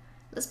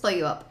 Let's blow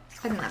you up.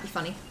 I think that'd be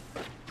funny.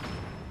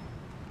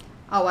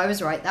 Oh, I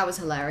was right. That was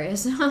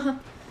hilarious.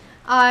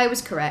 I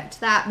was correct.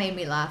 That made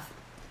me laugh.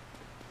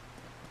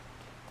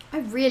 I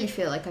really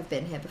feel like I've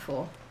been here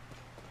before.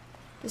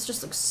 This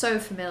just looks so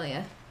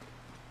familiar.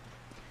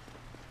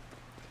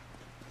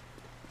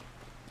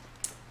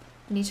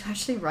 You need to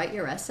actually write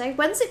your essay.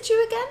 When's it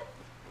due again?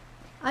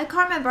 I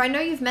can't remember. I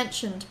know you've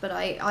mentioned, but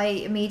I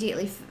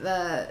immediately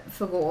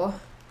forgot.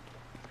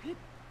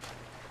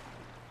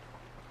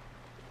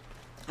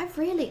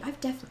 I've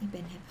definitely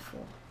been here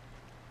before.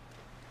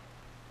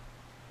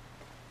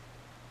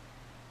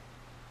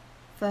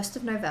 1st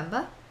of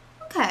November.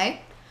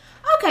 Okay.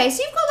 Okay,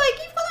 so you've got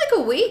like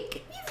a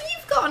week.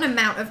 You've got an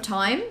amount of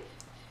time.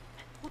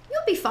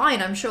 You'll be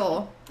fine, I'm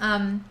sure.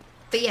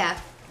 But yeah,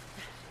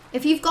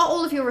 if you've got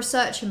all of your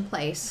research in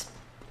place,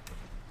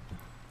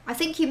 I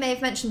think you may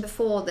have mentioned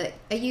before that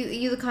are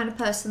you the kind of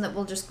person that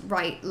will just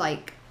write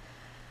like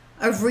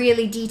a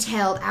really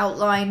detailed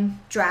outline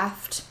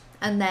draft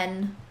and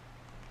then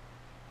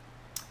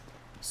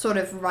sort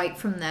of write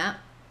from that?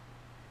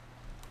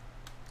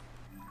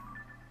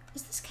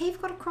 Has this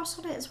cave got a cross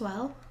on it as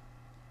well?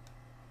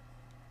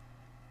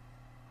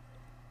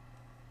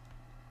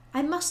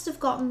 I must have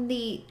gotten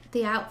the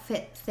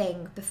outfit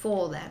thing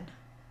before then.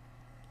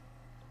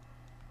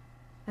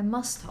 I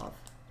must have.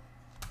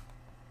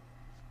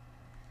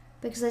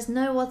 Because there's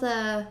no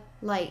other,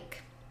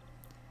 like,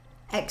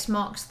 X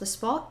marks the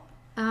spot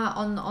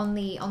on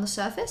the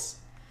surface.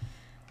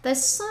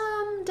 There's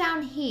some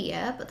down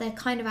here, but they're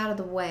kind of out of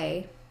the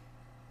way.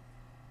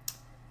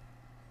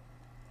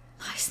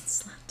 License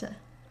slander.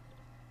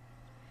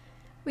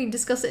 We can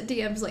discuss it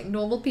DMs like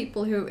normal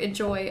people who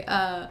enjoy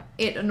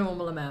it a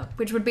normal amount,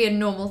 which would be a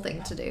normal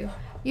thing to do.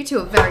 You two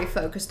are very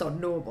focused on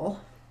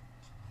normal.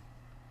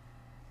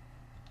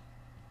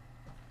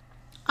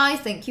 I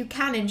think you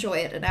can enjoy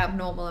it an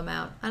abnormal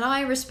amount, and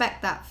I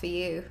respect that for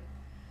you.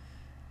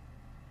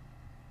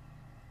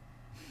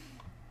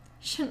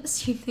 Shouldn't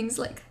assume things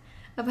like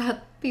about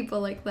people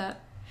like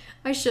that.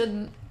 I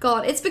shouldn't.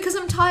 God, it's because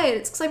I'm tired.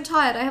 It's because I'm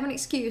tired. I have an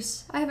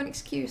excuse. I have an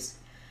excuse.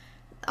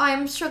 I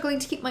am struggling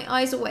to keep my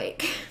eyes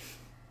awake.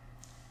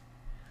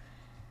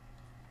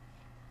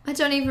 I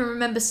don't even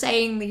remember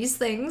saying these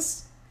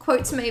things.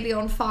 Quotes may be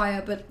on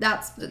fire, but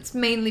that's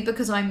mainly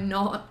because I'm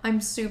not. I'm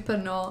super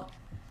not.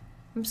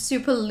 I'm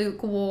super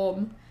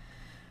lukewarm.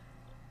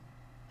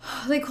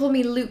 They call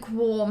me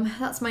lukewarm.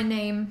 That's my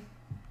name.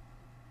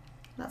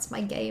 That's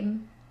my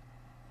game.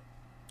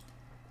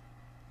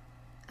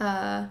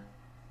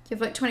 You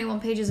have like 21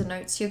 pages of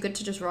notes. You're good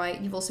to just write.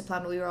 You've also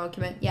planned all your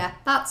argument. Yeah,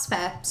 that's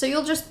fair. So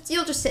you'll just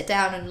sit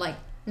down and like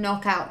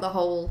knock out a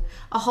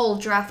whole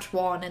draft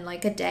one in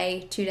like a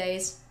day, 2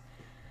 days.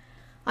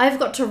 I've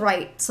got to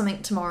write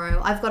something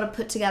tomorrow. I've got to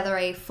put together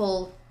a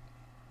full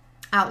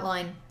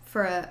outline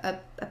for a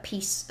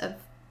piece of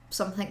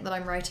something that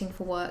I'm writing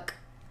for work.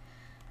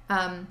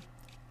 And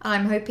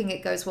I'm hoping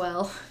it goes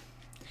well.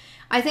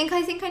 I think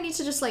I need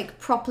to just like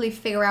properly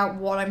figure out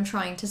what I'm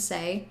trying to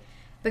say,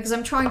 because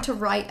I'm trying to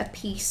write a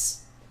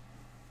piece,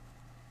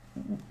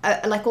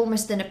 like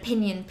almost an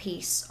opinion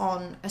piece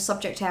on a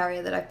subject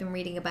area that I've been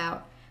reading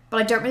about,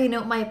 but I don't really know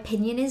what my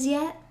opinion is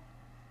yet.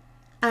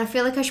 And I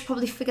feel like I should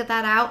probably figure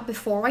that out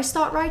before I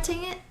start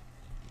writing it.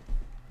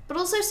 But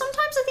also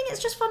sometimes I think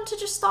it's just fun to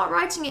just start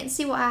writing it and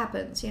see what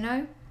happens, you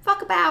know?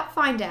 Fuck about,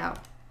 find out.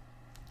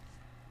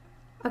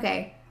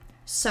 Okay,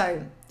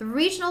 so the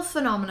regional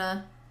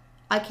phenomena,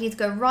 I can either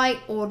go right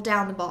or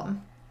down the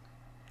bottom.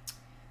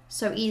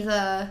 So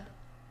either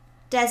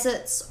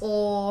deserts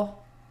or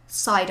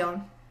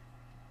Sidon.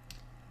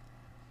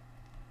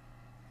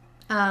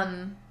 I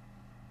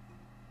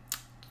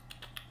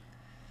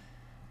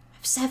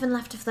have 7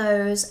 left of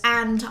those,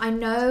 and I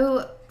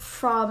know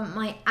from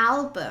my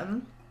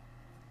album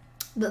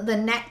that the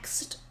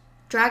next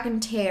dragon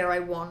tier I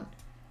want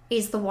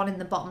is the one in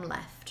the bottom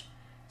left.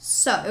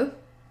 So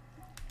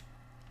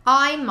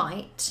I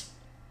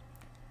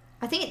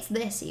think it's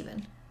this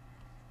even.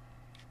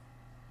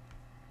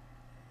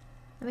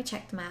 Let me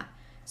check the map.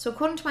 So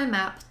according to my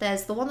map,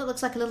 there's the one that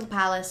looks like a little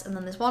palace, and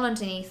then there's one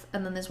underneath,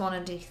 and then there's one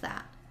underneath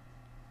that.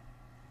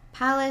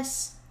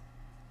 Palace,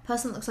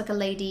 person that looks like a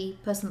lady,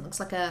 person that looks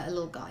like a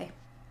little guy.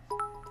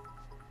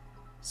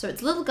 So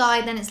it's little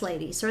guy, then it's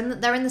lady. So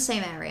they're in the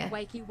same area.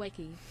 Wakey,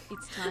 wakey.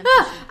 It's time.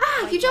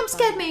 You jump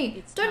scared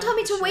me. Don't tell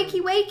me to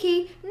wakey,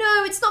 wakey.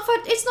 No, it's not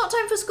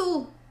time for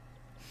school.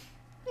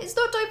 It's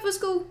not time for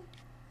school.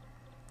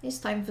 It's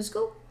time for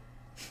school.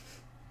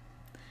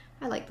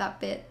 I like that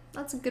bit.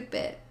 That's a good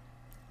bit.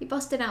 You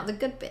busted out the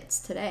good bits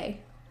today.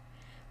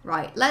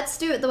 Right, let's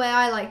do it the way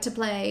I like to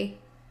play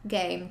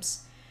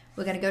games.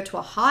 We're going to go to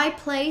a high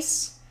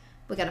place.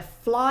 We're going to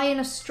fly in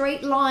a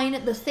straight line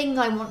at the thing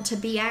I want to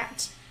be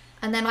at.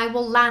 And then I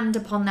will land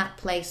upon that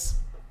place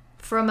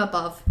from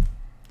above.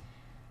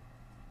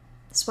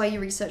 That's why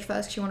you research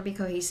first, because you want to be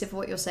cohesive with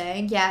what you're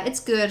saying. Yeah, it's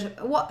good.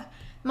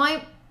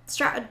 My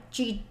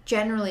strategy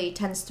generally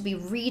tends to be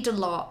read a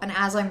lot, and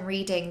as I'm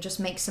reading, just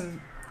make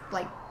some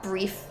like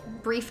brief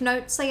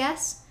notes, I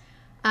guess.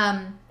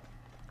 And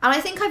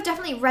I think I've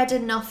definitely read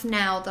enough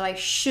now that I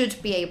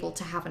should be able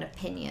to have an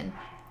opinion.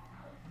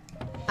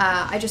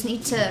 I just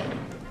need to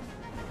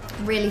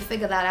really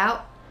figure that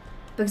out.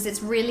 because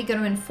it's really going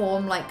to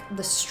inform like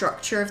the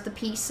structure of the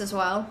piece as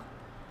well.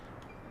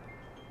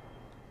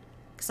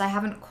 Because I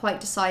haven't quite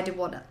decided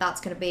what that's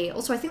going to be.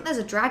 Also, I think there's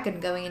a dragon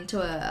going into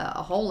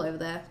a hole over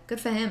there. Good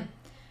for him.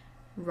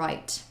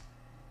 Right.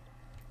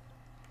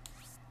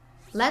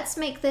 Let's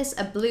make this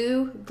a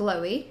blue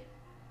glowy.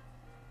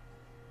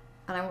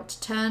 And I want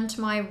to turn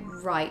to my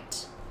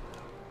right.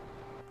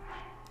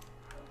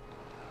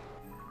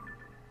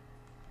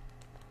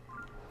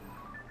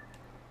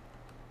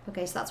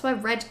 Okay, so that's where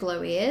red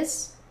glowy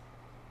is.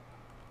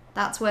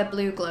 That's where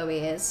blue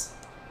glowy is.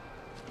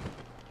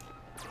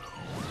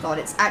 God,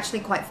 it's actually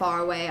quite far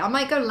away. I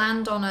might go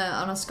land on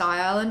a sky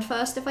island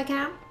first if I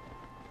can.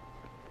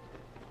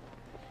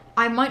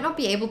 I might not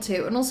be able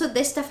to. And also,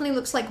 this definitely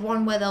looks like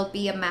one where there'll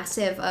be a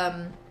massive,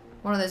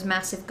 one of those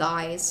massive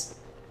guys.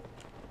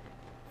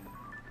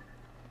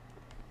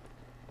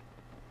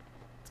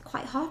 It's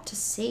quite hard to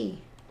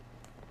see.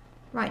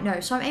 Right, no.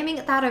 So I'm aiming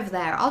at that over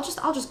there. I'll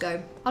just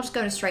go. I'll just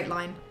go in a straight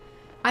line.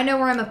 I know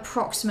where I'm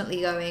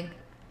approximately going.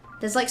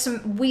 There's like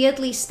some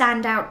weirdly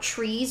standout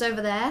trees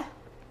over there.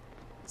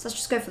 So let's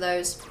just go for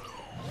those.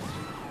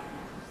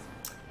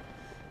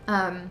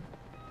 I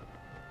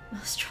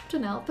just dropped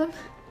an album.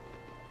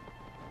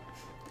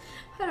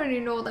 I don't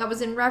even know what that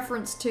was in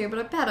reference to, but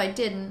I bet I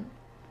didn't.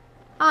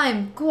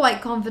 I'm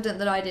quite confident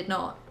that I did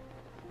not.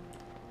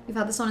 You've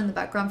had this on in the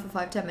background for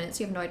 5-10 minutes.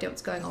 You have no idea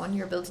what's going on.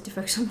 Your ability to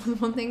focus on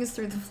one thing is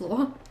through the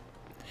floor.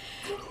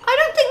 I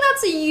don't think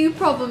that's a you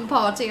problem,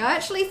 party. I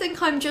actually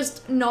think I'm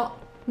just not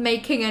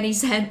making any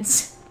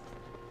sense.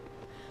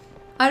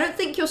 I don't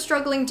think you're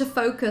struggling to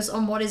focus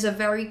on what is a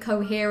very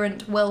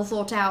coherent, well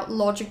thought out,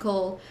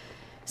 logical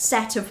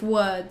set of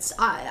words.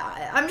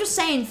 I'm just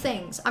saying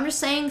things. I'm just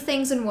saying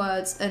things and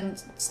words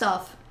and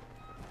stuff.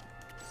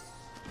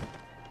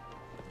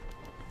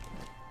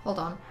 Hold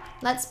on.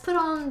 Let's put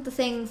on the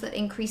thing that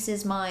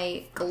increases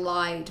my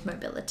glide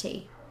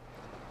mobility.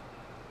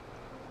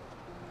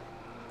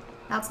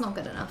 That's not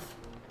good enough.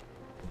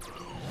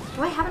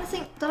 Do I have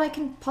anything that I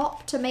can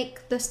pop to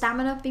make the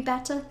stamina be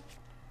better?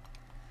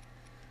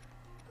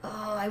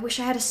 Oh, I wish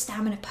I had a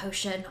stamina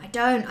potion. I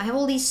don't. I have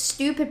all these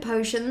stupid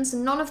potions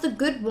and none of the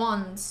good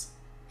ones.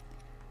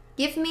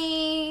 Give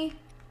me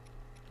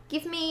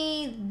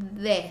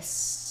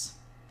this.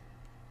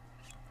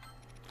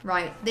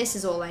 Right, this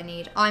is all I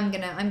need. I'm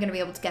gonna be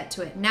able to get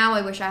to it. Now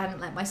I wish I hadn't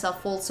let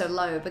myself fall so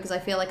low because I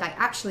feel like I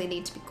actually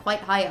need to be quite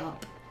high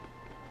up.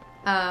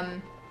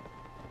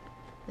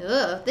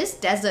 This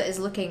desert is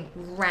looking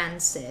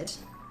rancid.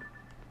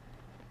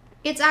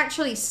 It's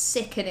actually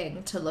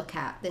sickening to look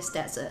at, this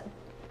desert.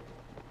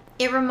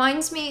 It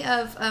reminds me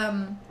of,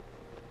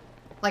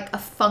 like a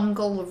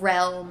fungal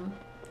realm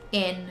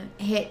in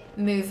hit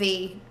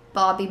movie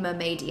Barbie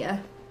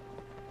Mermaidia.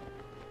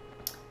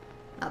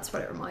 That's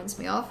what it reminds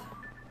me of.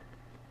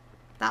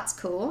 That's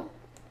cool.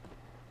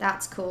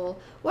 That's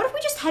cool. What if we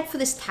just head for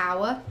this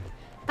tower?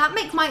 That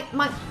make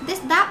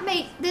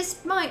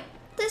this life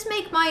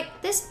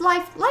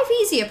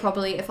easier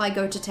probably if I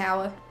go to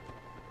tower.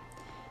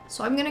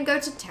 So I'm gonna go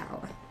to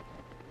tower.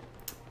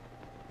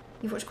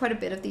 You've watched quite a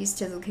bit of these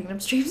Tizzle Kingdom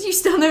streams. You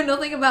still know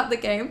nothing about the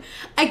game.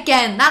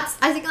 Again,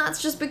 I think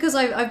that's just because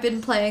I've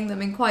been playing them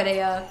in quite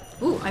a,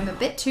 ooh, I'm a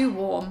bit too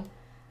warm.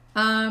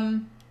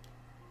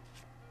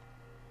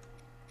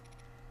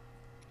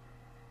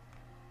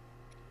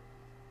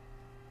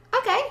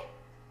 Okay.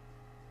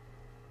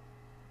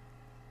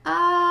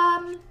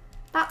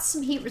 That's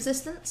some heat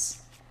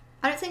resistance.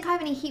 I don't think I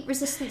have any heat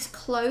resistance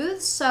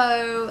clothes,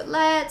 so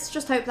let's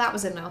just hope that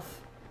was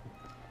enough.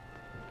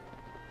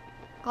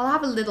 I'll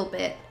have a little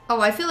bit.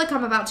 Oh, I feel like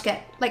I'm about to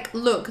get, like,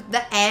 look,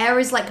 the air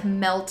is like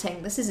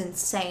melting. This is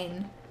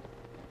insane.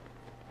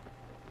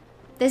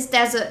 This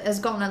desert has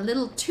gotten a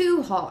little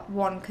too hot,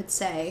 one could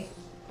say.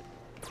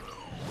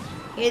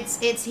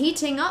 It's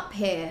heating up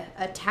here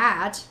a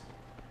tad.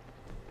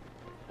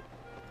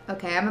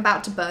 Okay, I'm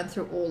about to burn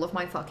through all of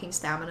my fucking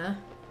stamina.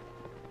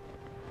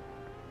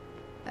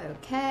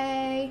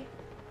 Okay.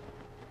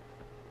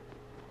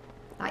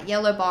 That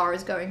yellow bar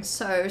is going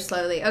so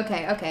slowly.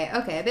 Okay, okay,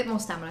 okay. A bit more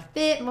stamina.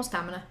 Bit more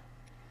stamina.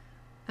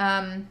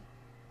 That'll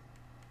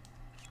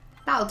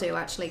do,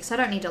 actually, because I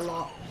don't need a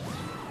lot.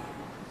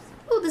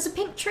 Oh, there's a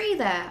pink tree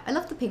there. I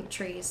love the pink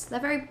trees. They're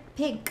very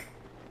pink.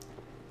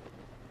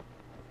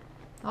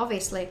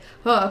 Obviously.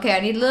 Oh, okay, I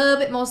need a little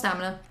bit more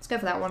stamina. Let's go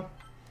for that one.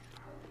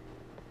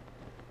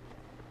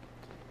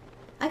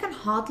 I can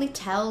hardly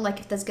tell, like,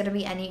 if there's gonna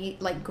be any,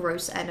 like,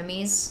 gross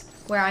enemies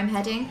where I'm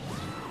heading.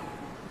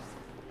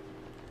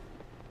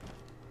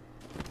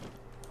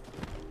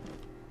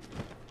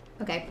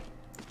 Okay.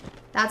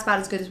 That's about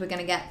as good as we're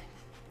gonna get.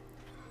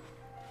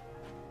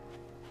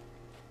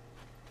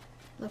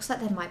 Looks like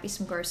there might be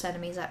some gross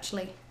enemies,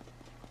 actually.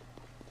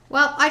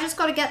 Well, I just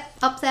gotta get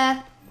up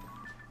there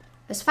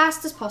as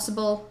fast as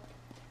possible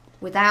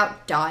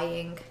without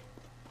dying.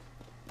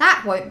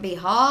 That won't be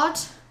hard.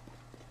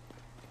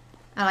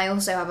 And I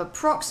also have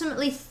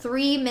approximately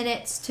 3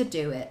 minutes to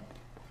do it.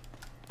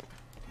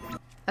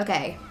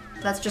 Okay,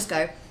 let's just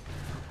go.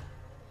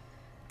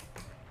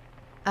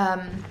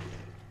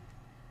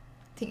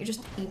 think you're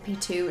just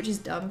EP2, which is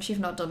dumb because you've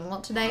not done a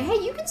lot today.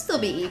 Hey, you can still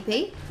be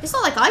EP. It's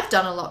not like I've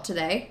done a lot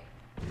today.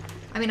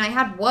 I mean, I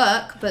had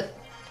work, but,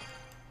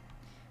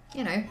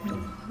 you know,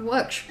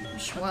 work.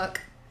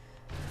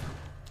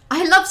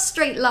 I love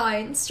straight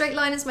line. Straight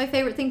line is my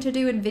favorite thing to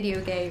do in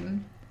video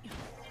game.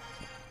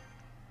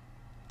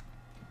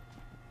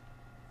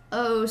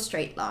 Oh,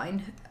 straight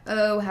line.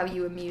 Oh, how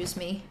you amuse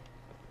me.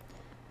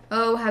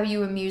 Oh, how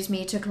you amuse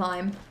me to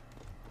climb.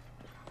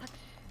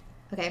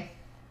 Okay.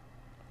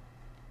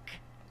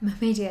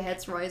 Media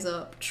heads rise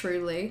up,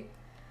 truly.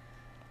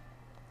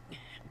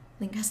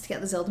 Link has to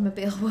get the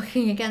Zelda-mobile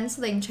working again so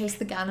they can chase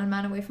the Ganon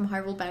man away from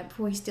Hyrule Bank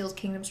before he steals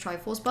Kingdom's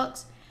Triforce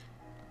bucks.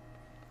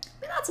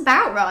 I mean, that's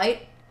about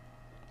right.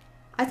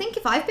 I think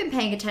if I've been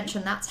paying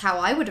attention, that's how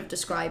I would have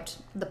described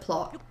the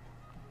plot.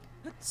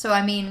 So,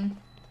 I mean,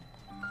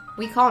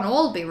 we can't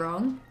all be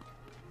wrong.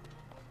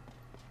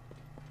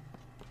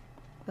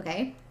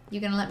 Okay,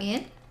 you gonna let me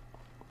in?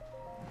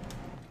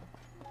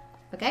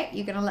 Okay,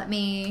 you gonna let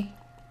me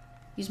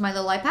use my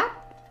little iPad?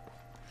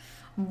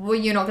 Well,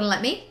 you're not gonna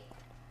let me?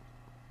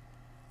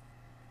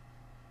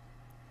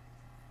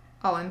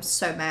 Oh, I'm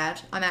so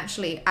mad. I'm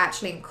actually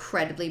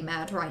incredibly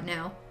mad right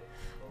now.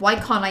 Why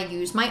can't I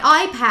use my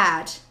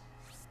iPad?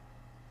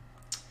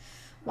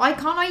 Why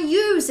can't I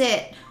use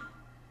it?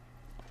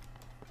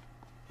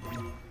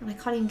 And I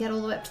can't even get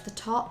all the way up to the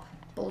top.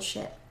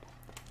 Bullshit.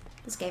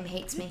 This game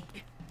hates me.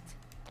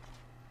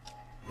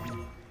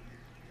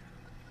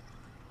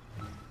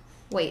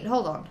 Wait,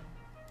 hold on.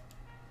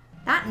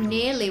 That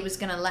nearly was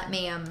gonna let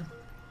me,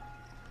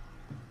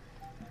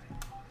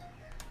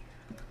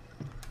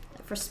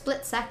 for a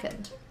split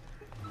second.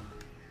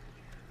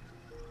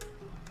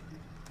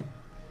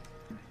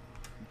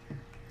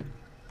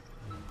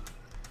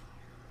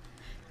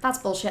 That's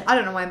bullshit. I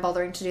don't know why I'm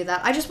bothering to do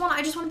that. I just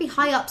want to be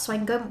high up so I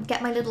can go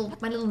get my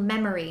little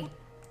memory.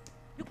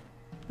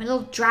 My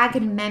little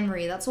dragon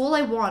memory. That's all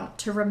I want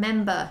to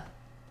remember.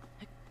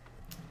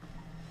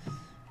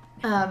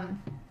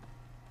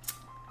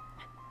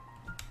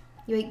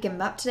 You ate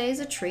gimbap today as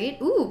a treat?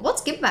 Ooh,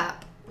 what's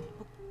gimbap?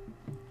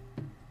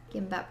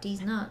 Gimbap D's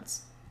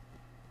nuts.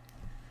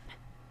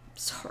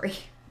 Sorry.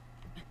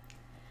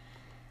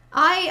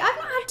 I've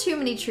not had too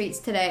many treats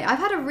today. I've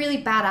had a really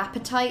bad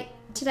appetite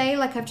today.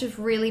 Like, I've just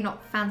really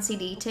not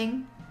fancied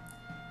eating.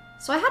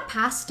 So I had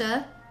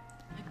pasta.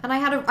 And I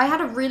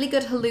had a really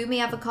good halloumi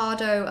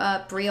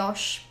avocado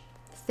brioche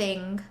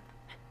thing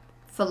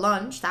for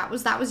lunch. That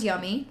was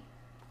yummy.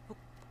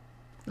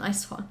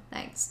 Nice one.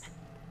 Thanks.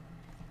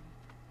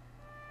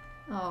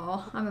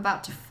 Oh, I'm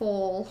about to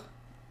fall.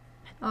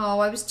 Oh,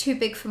 I was too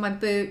big for my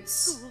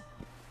boots.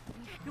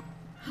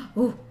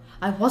 Oh,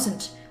 I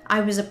wasn't.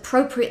 I was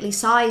appropriately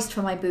sized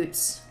for my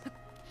boots.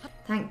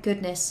 Thank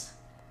goodness.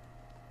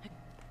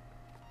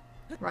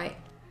 Right.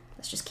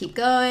 Let's just keep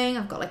going.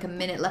 I've got like a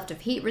minute left of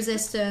heat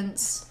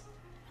resistance.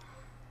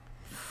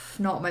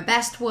 Not my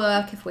best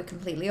work, if we're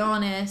completely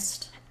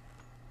honest.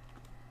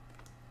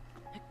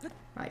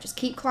 Right, just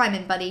keep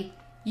climbing, buddy.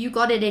 You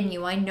got it in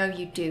you. I know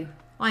you do.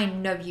 I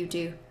know you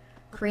do.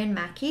 Korean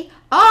maki?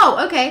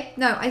 Oh, okay.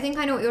 No, I think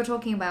I know what you're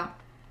talking about.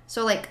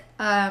 So like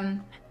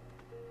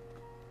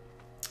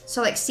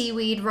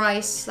seaweed,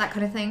 rice, that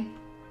kind of thing.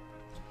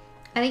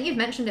 I think you've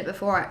mentioned it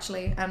before,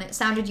 actually, and it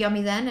sounded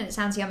yummy then, and it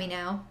sounds yummy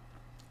now.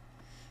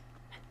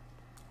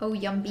 Oh,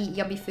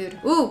 yummy food.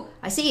 Ooh,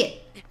 I see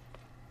it.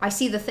 I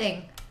see the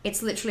thing.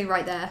 It's literally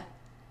right there.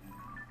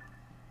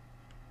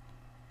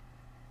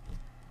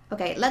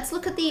 Okay, let's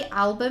look at the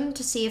album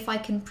to see if I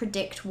can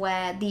predict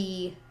where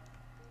the...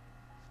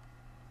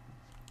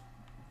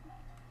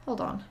 Hold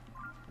on.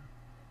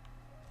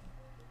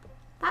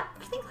 I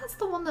think that's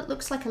the one that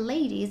looks like a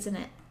lady, isn't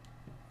it?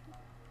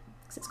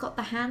 Because it's got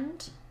the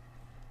hand.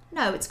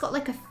 No, it's got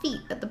like a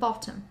feet at the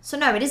bottom. So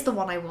no, it is the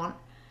one I want.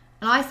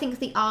 And I think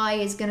the eye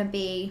is going to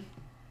be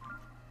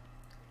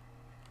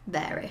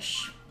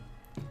there-ish.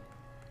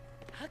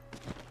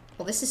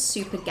 Well, this is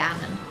super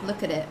Ganon.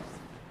 Look at it.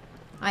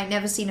 I ain't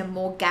never seen a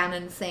more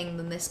Ganon thing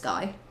than this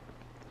guy.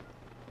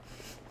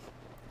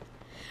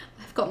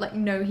 I've got like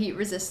no heat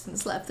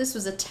resistance left. This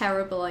was a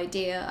terrible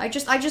idea. I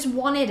just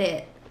wanted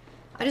it.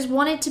 I just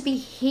wanted to be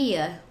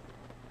here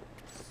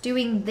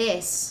doing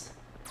this.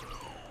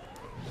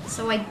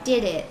 So I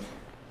did it.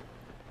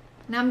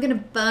 Now I'm gonna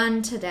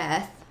burn to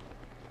death.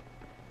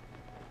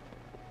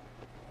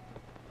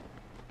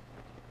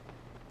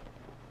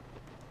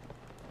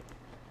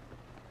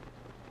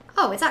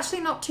 Oh, it's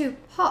actually not too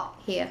hot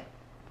here.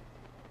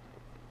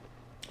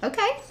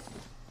 Okay.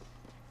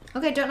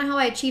 Okay, don't know how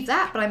I achieved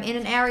that, but I'm in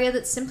an area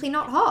that's simply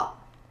not hot.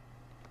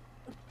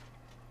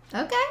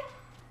 Okay.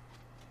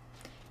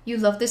 You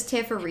love this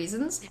tier for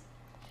reasons?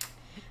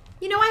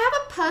 You know, I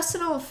have a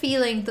personal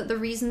feeling that the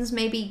reasons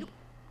may be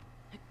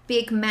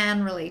big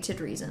man-related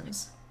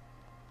reasons.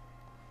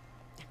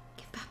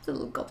 Give back the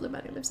little goblin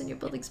man who lives in your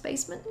building's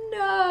basement.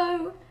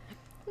 No,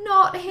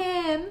 not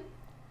him.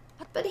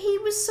 But he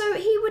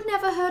would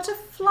never hurt a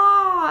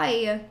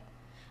fly.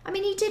 I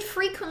mean, he did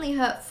frequently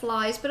hurt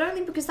flies, but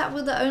only because that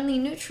was the only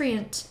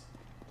nutrient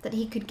that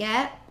he could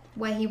get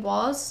where he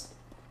was.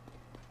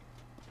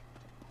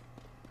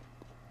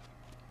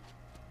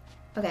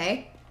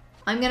 Okay.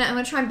 I'm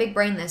gonna try and big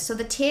brain this. So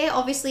the tier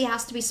obviously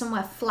has to be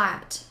somewhere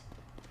flat.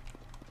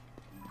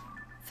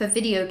 For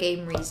video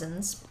game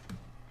reasons.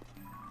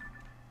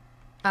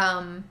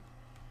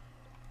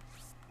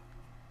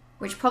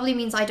 Which probably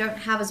means I don't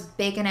have as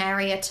big an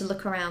area to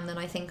look around than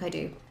I think I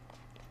do.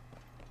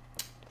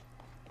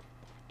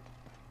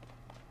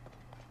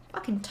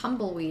 Fucking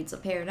tumbleweeds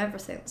up here and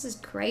everything. This is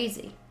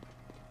crazy.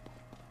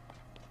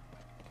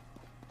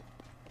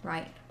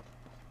 Right.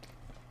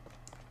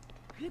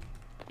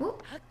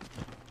 Whoop.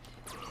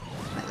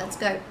 Right, let's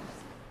go.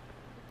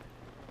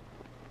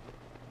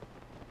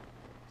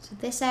 So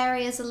this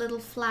area is a little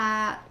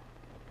flat.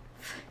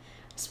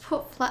 Let's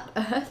put flat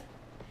earth.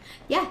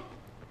 Yeah.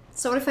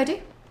 So what if I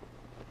do?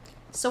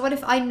 So what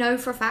if I know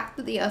for a fact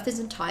that the earth is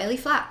entirely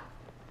flat?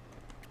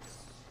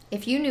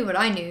 If you knew what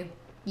I knew,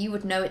 you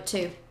would know it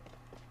too.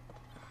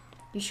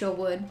 You sure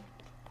would.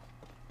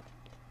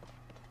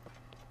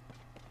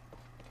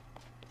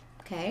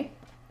 Okay.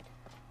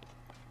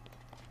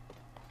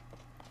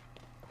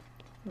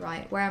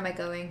 Right, where am I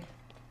going?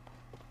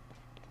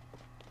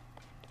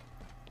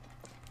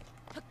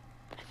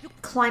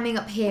 Climbing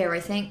up here, I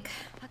think.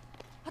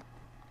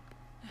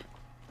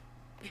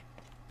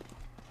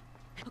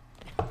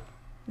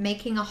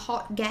 Making a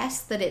hot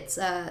guess that it's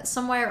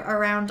somewhere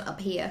around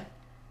up here.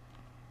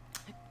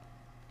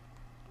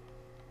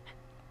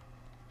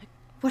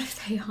 What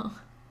if they are?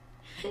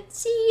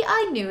 See,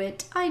 I knew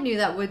it. I knew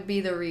that would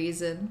be the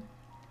reason.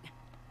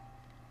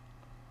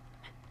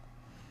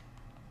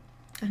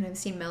 I've never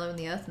seen Mellow and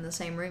the Earth in the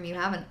same room. You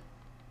haven't.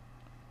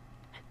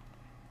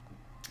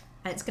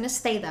 And it's going to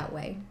stay that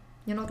way.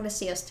 You're not going to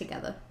see us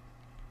together.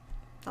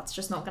 That's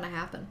just not going to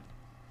happen.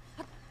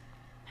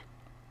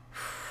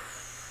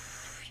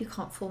 You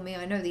can't fool me.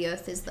 I know the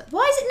Earth is the...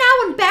 Why is it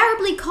now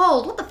unbearably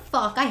cold? What the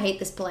fuck? I hate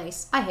this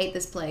place. I hate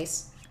this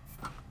place.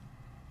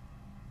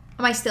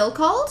 Am I still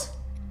cold?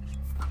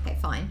 Okay,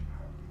 fine.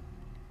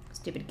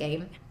 Stupid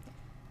game.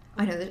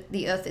 I know that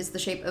the Earth is the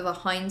shape of a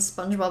Heinz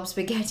SpongeBob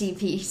spaghetti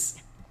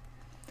piece.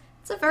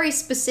 It's a very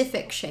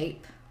specific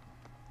shape.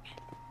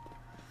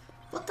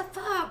 What the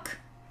fuck?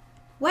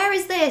 Where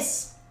is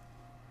this?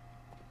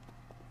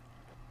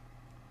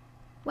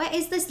 Where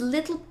is this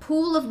little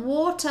pool of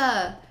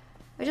water?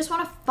 I just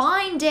want to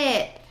find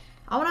it.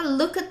 I want to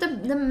look at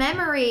the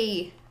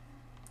memory.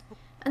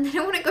 And then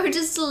I want to go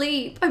to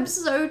sleep. I'm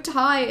so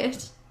tired.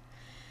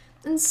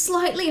 And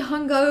slightly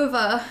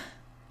hungover.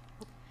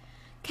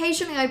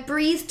 Occasionally I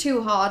breathe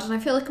too hard and I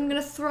feel like I'm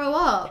going to throw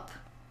up.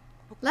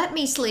 Let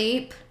me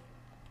sleep.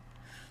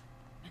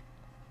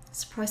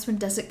 Surprised when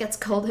desert gets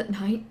cold at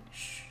night.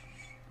 Shh.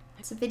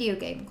 It's a video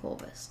game,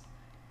 Corvus.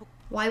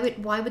 Why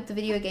would the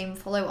video game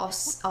follow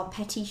our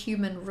petty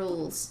human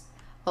rules?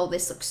 Oh,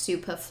 this looks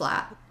super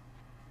flat.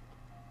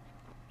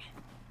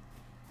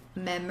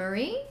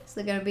 Memory? Is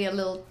there going to be a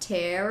little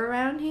tear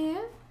around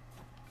here?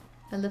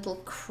 A little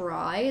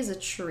cry as a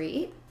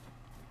treat?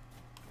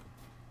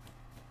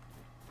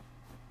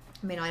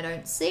 I mean, I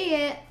don't see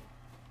it.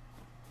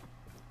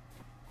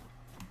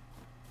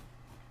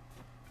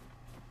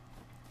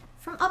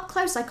 From up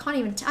close, I can't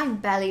even... I can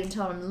barely even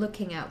tell what I'm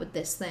looking at with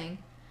this thing.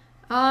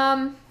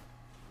 You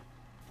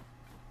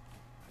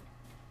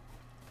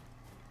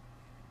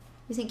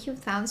think you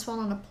found this one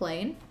on a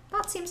plane?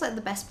 That seems like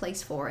the best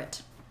place for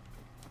it.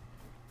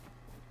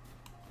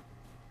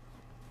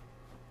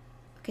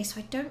 Okay,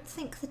 so I don't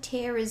think the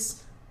tier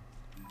is...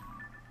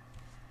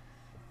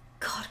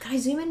 God, can I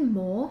zoom in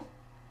more?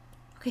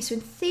 Okay, so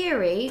in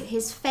theory,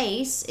 his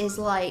face is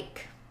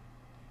like...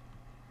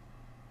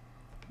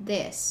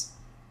 this.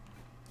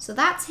 So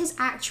that's his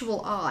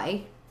actual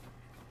eye.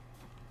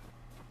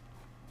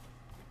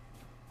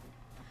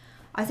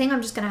 I think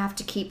I'm just gonna have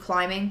to keep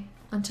climbing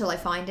until I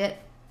find it.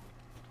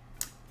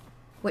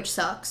 Which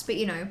sucks, but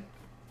you know.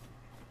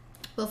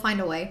 We'll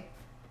find a way.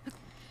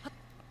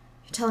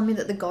 You're telling me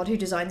that the god who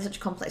designed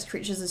such complex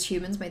creatures as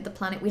humans made the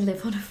planet we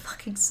live on a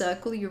fucking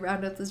circle? You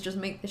round earthers just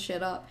make this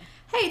shit up.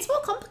 Hey, it's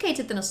more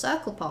complicated than a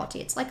circle party.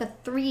 It's like a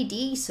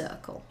 3D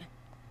circle.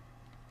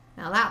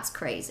 Now that's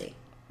crazy.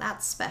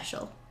 That's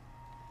special.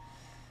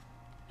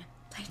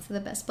 Planes are the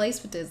best place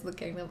for Tears of the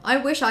Kingdom. I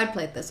wish I'd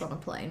played this on a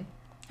plane.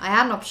 I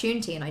had an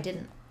opportunity and I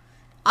didn't.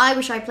 I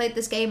wish I played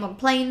this game on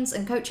planes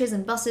and coaches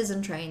and buses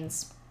and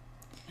trains.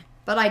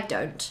 But I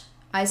don't.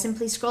 I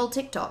simply scroll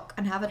TikTok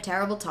and have a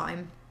terrible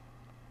time.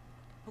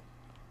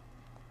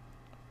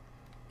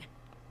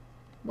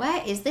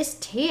 Where is this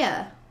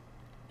Tia?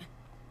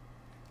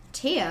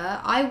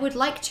 Tia? I would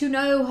like to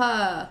know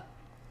her.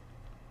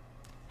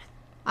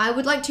 I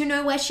would like to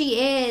know where she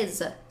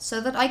is so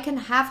that I can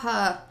have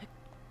her.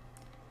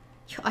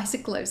 Your eyes are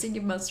closing,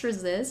 you must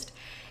resist.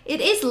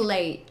 It is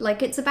late.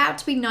 Like, it's about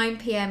to be 9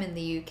 PM in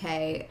the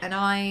UK,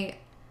 and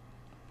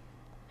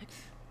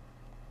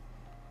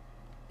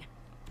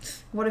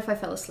What if I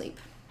fell asleep?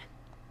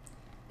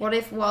 What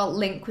if while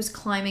Link was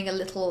climbing a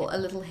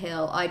little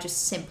hill, I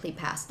just simply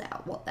passed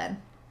out? What then?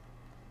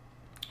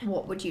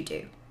 What would you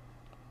do?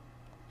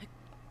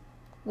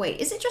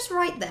 Wait, is it just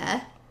right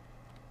there?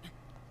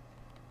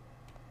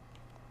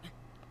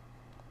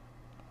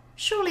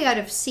 Surely I'd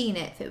have seen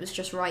it if it was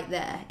just right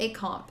there. It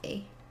can't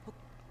be.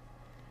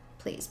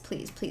 Please,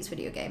 please, please,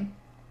 video game.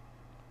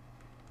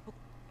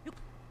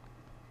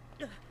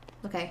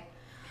 Okay.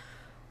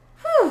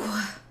 Whew.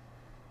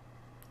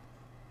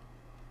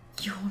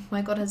 Oh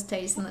my god, has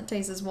taste, and that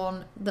taste is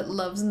one that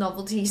loves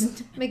novelties and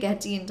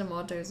spaghetti and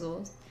tomato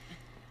sauce.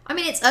 I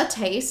mean, it's a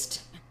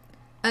taste.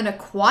 An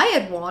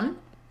acquired one.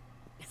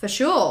 For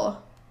sure.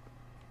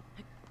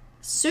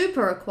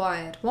 Super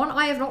acquired. One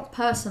I have not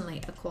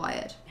personally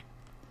acquired.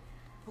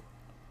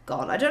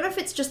 God, I don't know if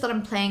it's just that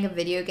I'm playing a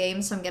video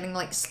game, so I'm getting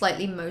like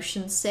slightly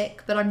motion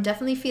sick, but I'm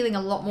definitely feeling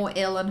a lot more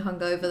ill and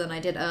hungover than I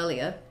did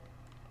earlier.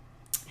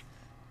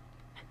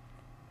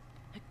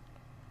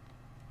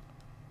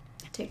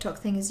 TikTok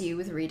thing is you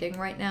with reading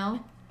right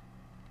now.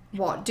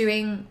 What,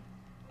 doing...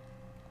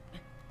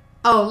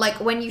 Oh, like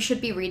when you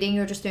should be reading,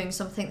 you're just doing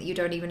something that you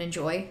don't even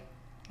enjoy.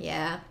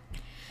 Yeah.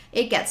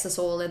 It gets us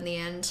all in the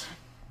end.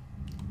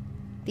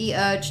 The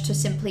urge to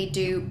simply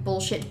do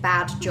bullshit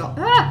bad job.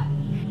 Ah!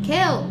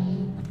 Kill!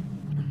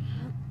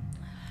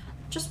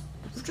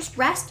 Just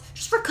rest.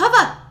 Just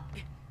recover!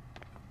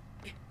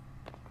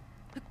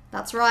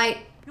 That's right.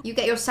 You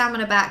get your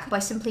stamina back by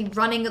simply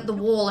running at the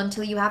wall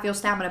until you have your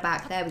stamina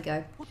back. There we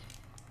go.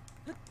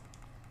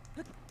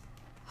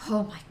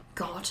 Oh my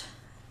god.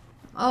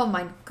 Oh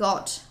my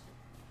god.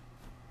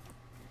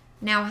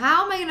 Now,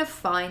 how am I going to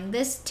find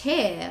this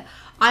tier?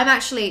 I'm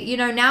actually, you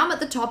know, now I'm at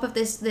the top of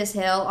this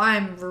hill,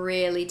 I'm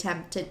really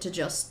tempted to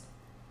just,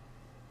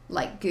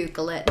 like,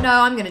 Google it.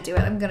 No, I'm going to do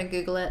it. I'm going to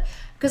Google it.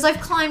 Because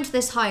I've climbed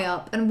this high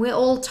up, and we're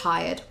all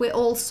tired. We're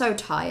all so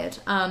tired.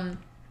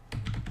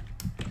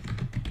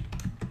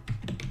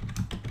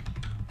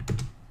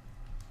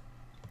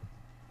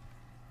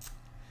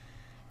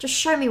 Just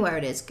show me where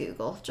it is,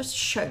 Google. Just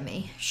show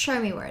me.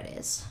 Show me where it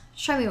is.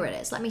 Show me where it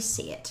is. Let me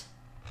see it.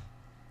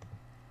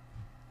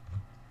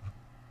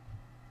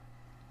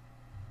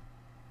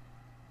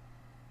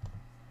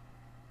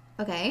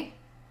 Okay.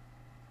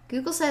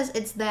 Google says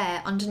it's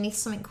there underneath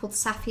something called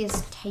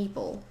Safia's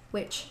Table,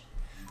 which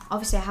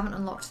obviously I haven't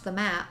unlocked the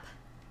map.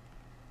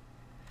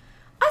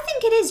 I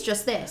think it is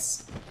just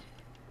this.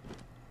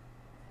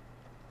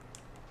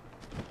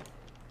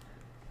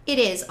 It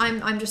is.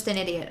 I'm just an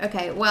idiot.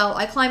 Okay, well,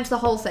 I climbed the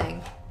whole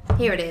thing.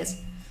 Here it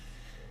is.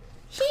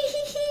 Hee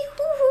hee hee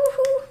hoo hoo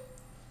hoo.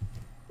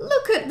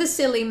 Look at the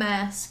silly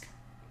mask.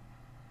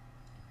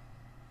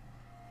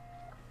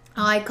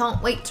 I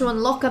can't wait to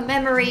unlock a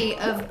memory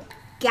of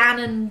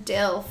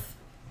Ganondorf.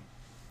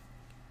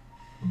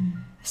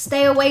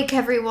 Stay awake,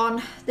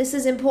 everyone. This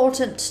is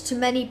important to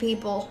many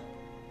people.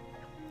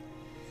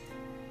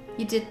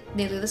 You did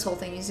nearly this whole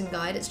thing using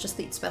guide. It's just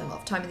that you'd spent a lot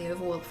of time in the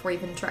overworld before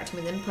even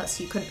interacting with inputs,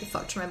 so you couldn't be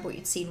fucked to remember what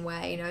you'd seen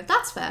where, you know.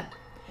 That's fair.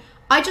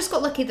 I just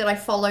got lucky that I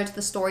followed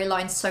the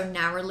storyline so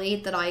narrowly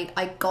that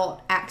I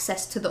got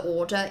access to the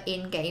order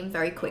in-game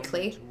very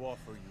quickly. To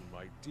offer you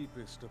my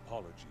deepest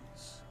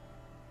apologies.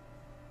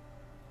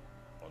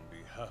 On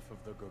behalf of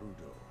the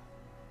Gerudo.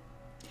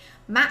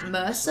 Matt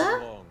Mercer? So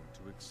long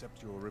to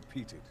accept your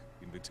repeated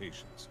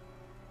invitations.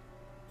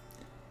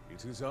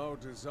 It is our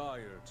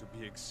desire to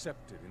be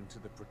accepted into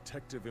the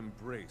protective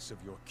embrace of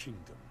your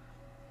kingdom.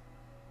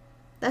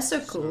 They're so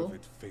cool. Serve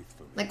it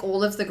faithfully. Like,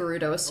 all of the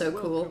Gerudo are so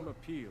cool.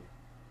 Appeal,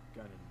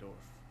 Ganondorf.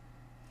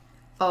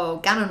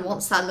 Oh, Ganon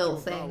wants that little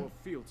thing.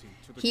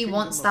 He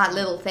wants that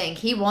little thing.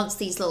 He wants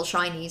these little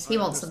shinies. He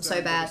wants them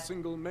so bad. A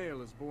single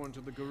male is born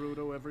to the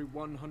Gerudo every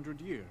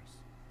 100 years.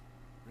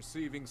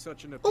 Receiving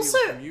such an appeal Also,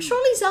 from you,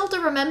 surely Zelda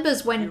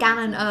remembers when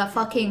Ganon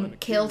fucking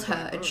killed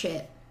her and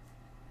shit.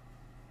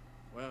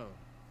 well,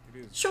 it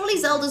is Surely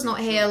Zelda's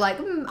not here like,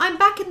 I'm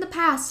back in the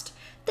past.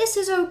 This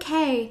is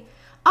okay.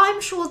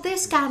 I'm sure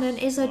this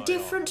Ganon is a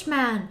different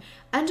man,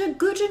 and a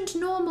good and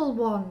normal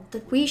one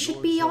that we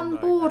should be on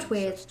board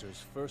with.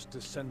 First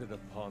descended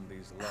upon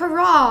these lands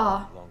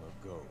Hurrah! long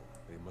ago,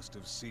 they must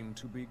have seemed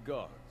to be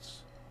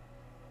gods.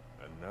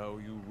 And now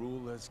you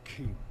rule as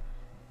king,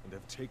 and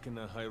have taken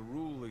a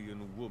Hyrulean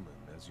woman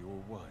as your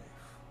wife.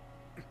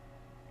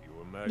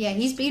 Your Majesty Yeah,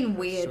 he's being has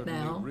weird certainly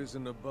now.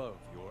 Risen above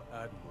your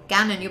admiral.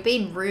 Ganon, you're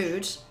being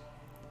rude.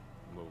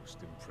 Most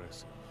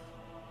impressive.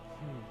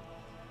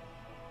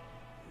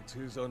 It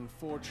is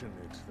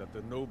unfortunate that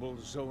the noble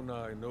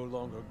Zonai no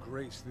longer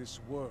grace this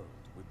world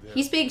with their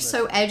He's being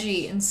so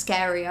edgy and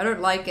scary. I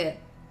don't like it.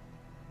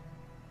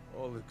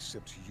 all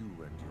except you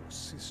and your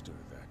sister,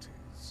 that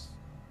is.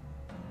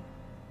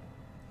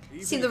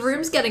 even See, the if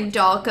room's so getting much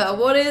darker.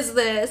 What is both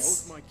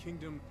this? my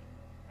kingdom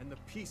and the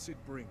peace it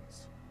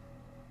brings.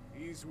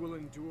 These will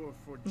endure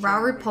for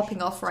Rauru popping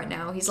generations. off right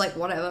now. He's like,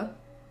 whatever.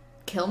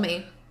 Kill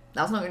me.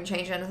 That's not going to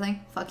change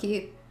anything. Fuck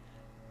you.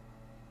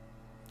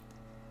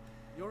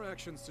 Your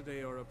actions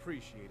today are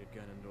appreciated,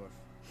 Ganondorf.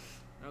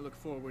 I look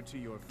forward to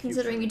your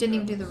Considering future you didn't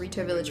even do the endeavors.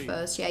 Rito Village Really.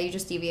 first. Yeah, you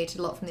just deviated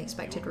a lot from the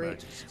expected Your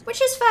route. Majesty.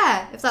 Which is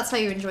fair, if that's how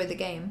you enjoy the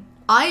game.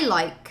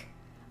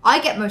 I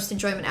get most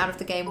enjoyment out of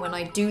the game when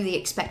I do the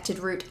expected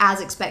route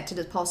as expected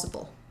as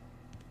possible.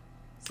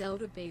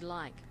 Zelda be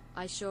like,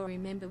 I sure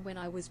remember when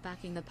I was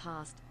back in the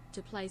past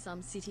to play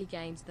some city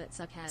games that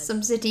suck as.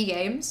 Some city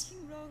games.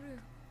 King Rauru,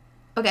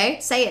 Okay,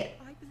 say it.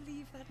 I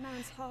believe that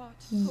man's heart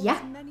Yeah.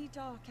 holds many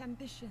dark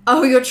ambitions.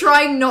 Oh, you're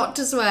trying not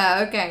to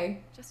swear.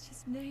 Okay. Just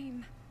his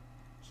name,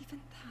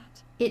 even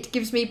that. It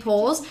gives me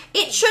pause.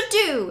 It should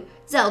do!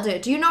 Zelda,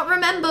 do you not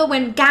remember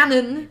when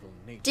Ganon Evil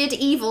nature. did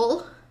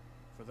evil?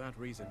 For that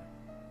reason,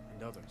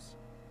 and others,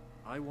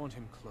 I want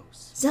him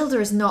close. Zelda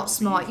is not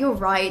smart, you're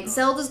right.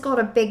 Zelda's got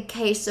a big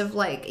case of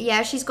like,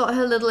 yeah, she's got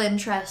her little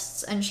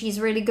interests and she's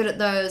really good at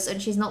those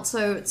and she's not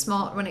so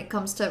smart when it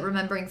comes to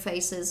remembering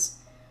faces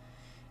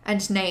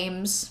and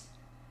names.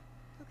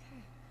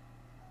 Okay.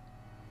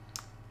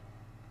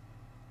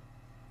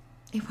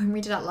 It won't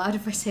read it out loud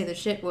if I say the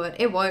shit word.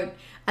 It won't.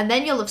 And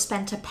then you'll have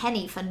spent a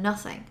penny for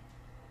nothing.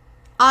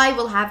 I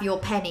will have your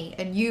penny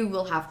and you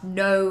will have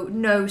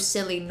no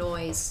silly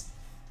noise.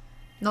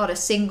 Not a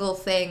single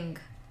thing.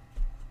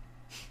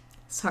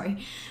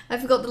 Sorry, I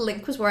forgot that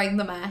Link was wearing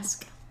the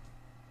mask.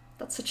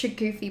 That's such a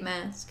goofy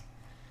mask.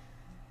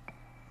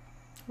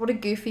 What a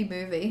goofy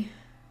movie.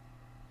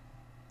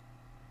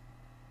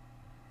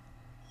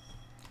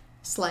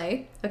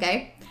 Slay.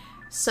 Okay.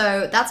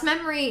 So that's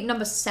memory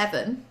number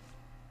 7.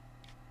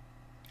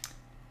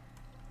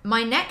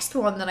 My next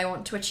one that I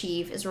want to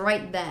achieve is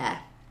right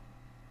there.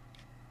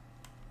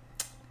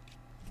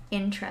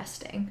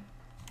 Interesting.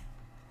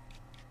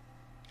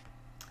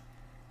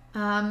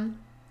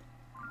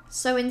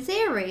 So in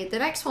theory, the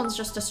next one's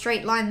just a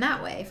straight line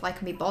that way, if I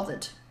can be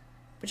bothered.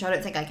 Which I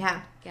don't think I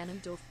can.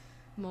 Ganondorf.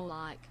 More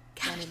like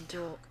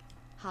Ganondorf.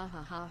 Ha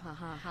ha ha ha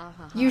ha ha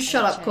ha. You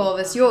shut up,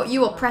 Corvus.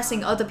 You are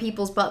pressing other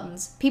people's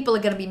buttons. People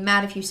are gonna be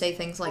mad if you say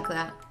things like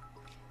that.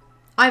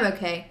 I'm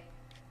okay.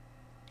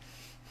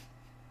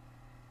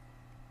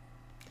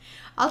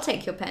 I'll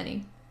take your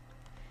penny.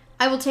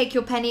 I will take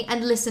your penny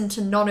and listen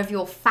to none of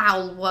your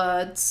foul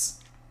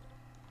words.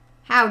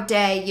 How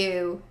dare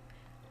you?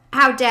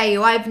 How dare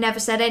you? I've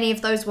never said any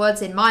of those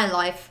words in my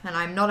life, and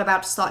I'm not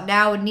about to start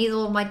now, and neither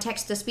will my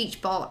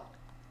text-to-speech bot.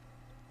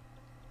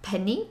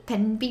 Penny?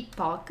 Penby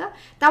Parker?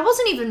 That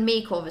wasn't even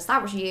me, Corvus.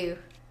 That was you.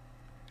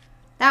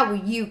 That were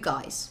you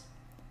guys.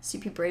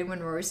 Soupy Brain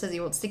when Rory says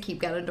he wants to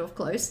keep Ganondorf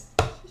close.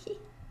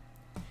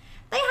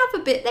 They have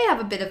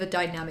a bit of a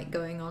dynamic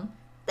going on.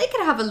 They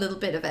could have a little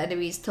bit of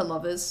enemies to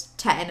lovers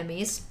to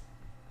enemies.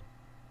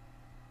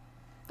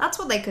 That's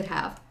what they could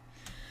have.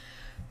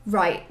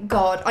 Right,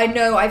 God, I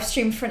know I've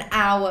streamed for an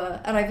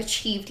hour and I've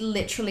achieved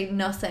literally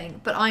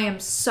nothing, but I am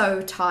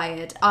so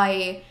tired.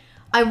 I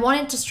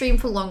wanted to stream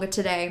for longer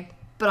today,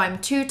 but I'm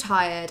too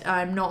tired and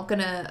I'm not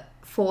gonna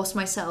force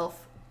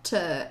myself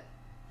to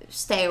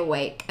stay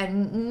awake,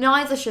 and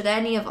neither should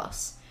any of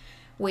us.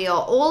 We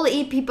are all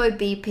EPBO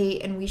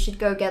BP and we should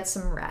go get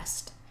some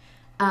rest.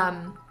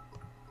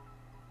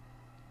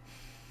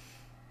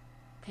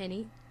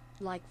 Penny,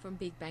 like from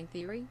Big Bang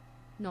Theory.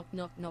 Knock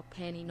knock knock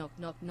penny knock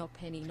knock knock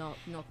penny knock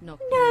knock knock.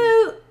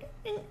 No,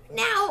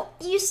 now,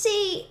 you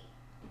see,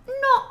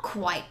 not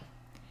quite.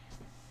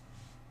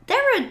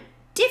 There are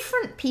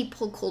different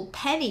people called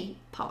Penny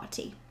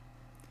Party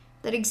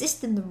that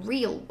exist in the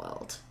real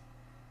world.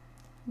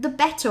 The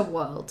better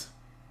world.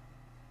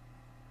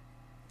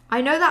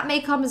 I know that may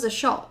come as a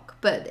shock,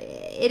 but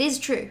it is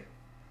true.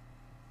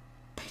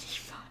 Penny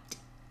Party.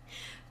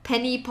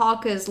 Penny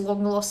Parker's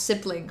long-lost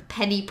sibling,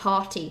 Penny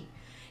Party.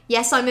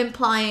 Yes, I'm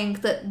implying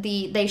that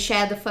they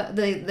share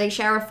they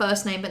share a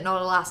first name but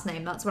not a last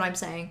name. That's what I'm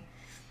saying.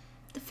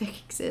 The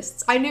fic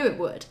exists. I knew it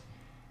would.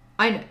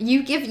 I know.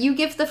 You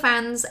give the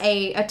fans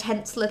a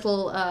tense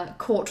little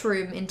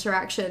courtroom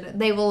interaction.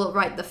 They will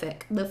write the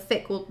fic. The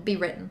fic will be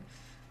written.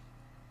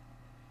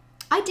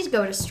 I did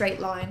go in a straight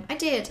line. I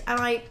did, and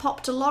I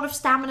popped a lot of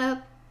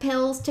stamina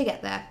pills to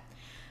get there.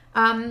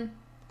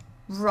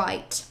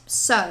 Right.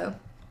 So.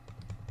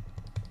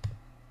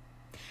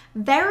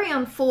 Very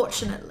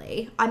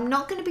unfortunately, I'm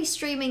not going to be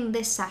streaming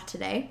this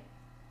Saturday.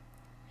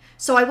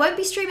 So I won't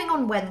be streaming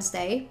on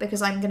Wednesday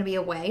because I'm going to be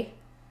away.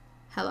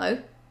 Hello?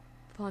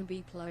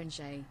 Pombi plonge.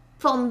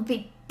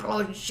 Pombi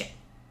plonge.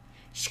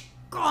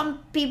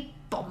 Scrumpy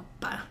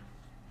bumper.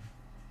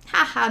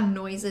 Haha,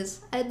 noises.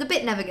 The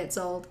bit never gets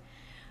old.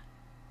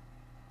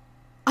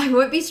 I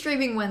won't be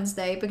streaming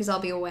Wednesday because I'll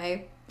be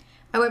away.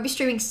 I won't be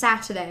streaming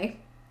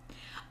Saturday.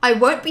 I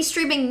won't be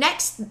streaming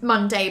next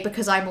Monday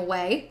because I'm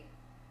away.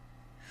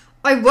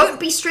 I won't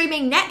be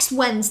streaming next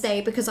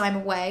Wednesday because I'm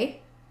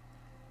away.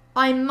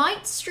 I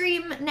might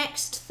stream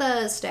next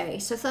Thursday.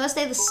 So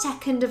Thursday the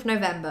 2nd of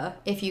November,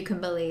 if you can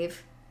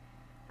believe.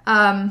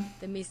 The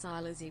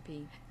missile is EP.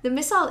 The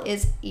missile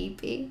is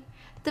EP.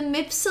 The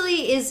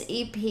Mipsily is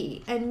EP.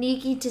 And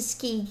Niki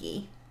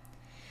Tuskegee.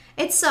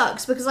 It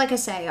sucks because, like I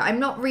say, I'm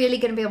not really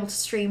going to be able to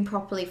stream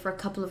properly for a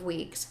couple of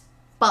weeks.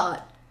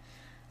 But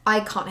I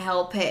can't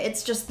help it.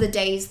 It's just the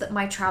days that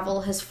my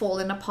travel has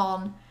fallen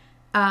upon.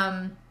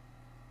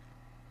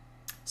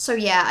 So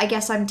yeah, I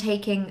guess I'm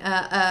taking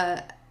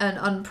an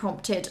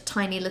unprompted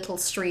tiny little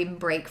stream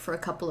break for a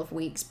couple of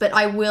weeks, but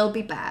I will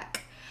be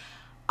back.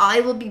 I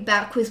will be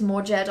back with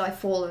more Jedi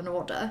Fallen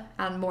Order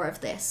and more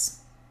of this.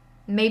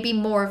 Maybe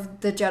more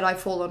of the Jedi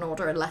Fallen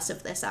Order and less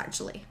of this,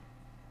 actually.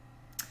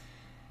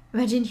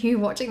 Imagine you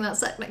watching that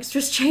sex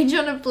extras change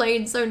on a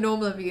plane, so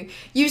normal of you.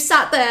 You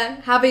sat there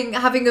having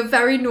a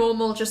very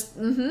normal just,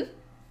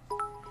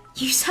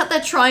 You sat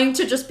there trying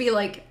to just be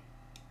like,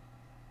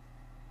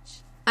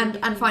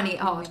 and finding it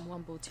hard.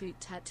 Wimble,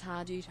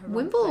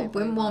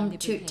 wimwom,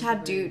 toot,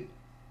 tad, doot.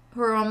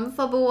 Hurum,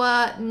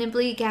 fubua,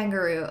 nibbly,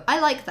 kangaroo. I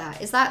like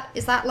that. Is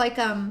that like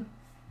a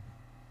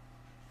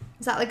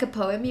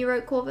poem you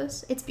wrote,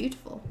 Corvus? It's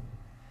beautiful.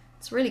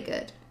 It's really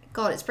good.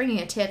 God, it's bringing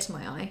a tear to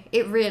my eye.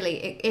 It really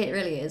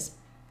is.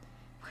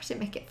 Why did it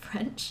make it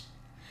French?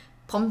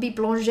 Pombi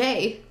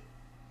Blanger.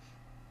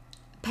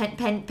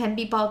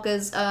 Pemby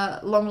Parker's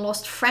long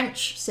lost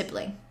French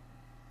sibling.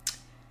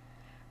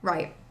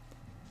 Right.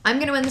 I'm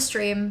going to end the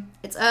stream.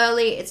 It's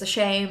early, it's a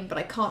shame, but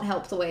I can't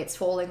help the way it's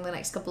falling the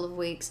next couple of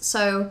weeks.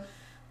 So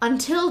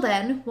until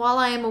then, while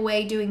I am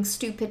away doing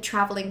stupid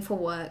traveling for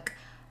work,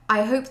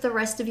 I hope the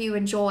rest of you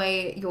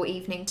enjoy your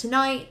evening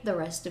tonight, the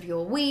rest of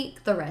your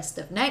week, the rest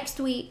of next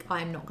week.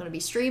 I'm not going to be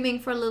streaming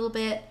for a little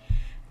bit.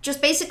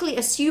 Just basically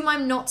assume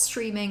I'm not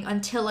streaming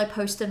until I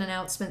post an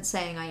announcement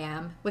saying I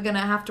am. We're going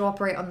to have to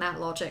operate on that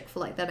logic for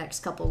like the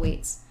next couple of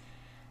weeks.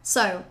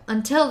 So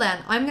until then,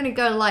 I'm going to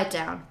go lie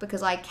down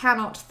because I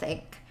cannot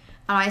think.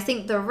 And I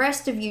think the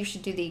rest of you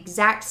should do the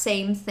exact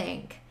same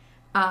thing.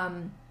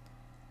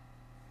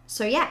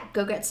 So yeah,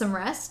 go get some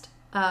rest.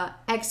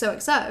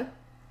 XOXO.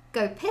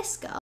 Go piss,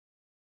 girl.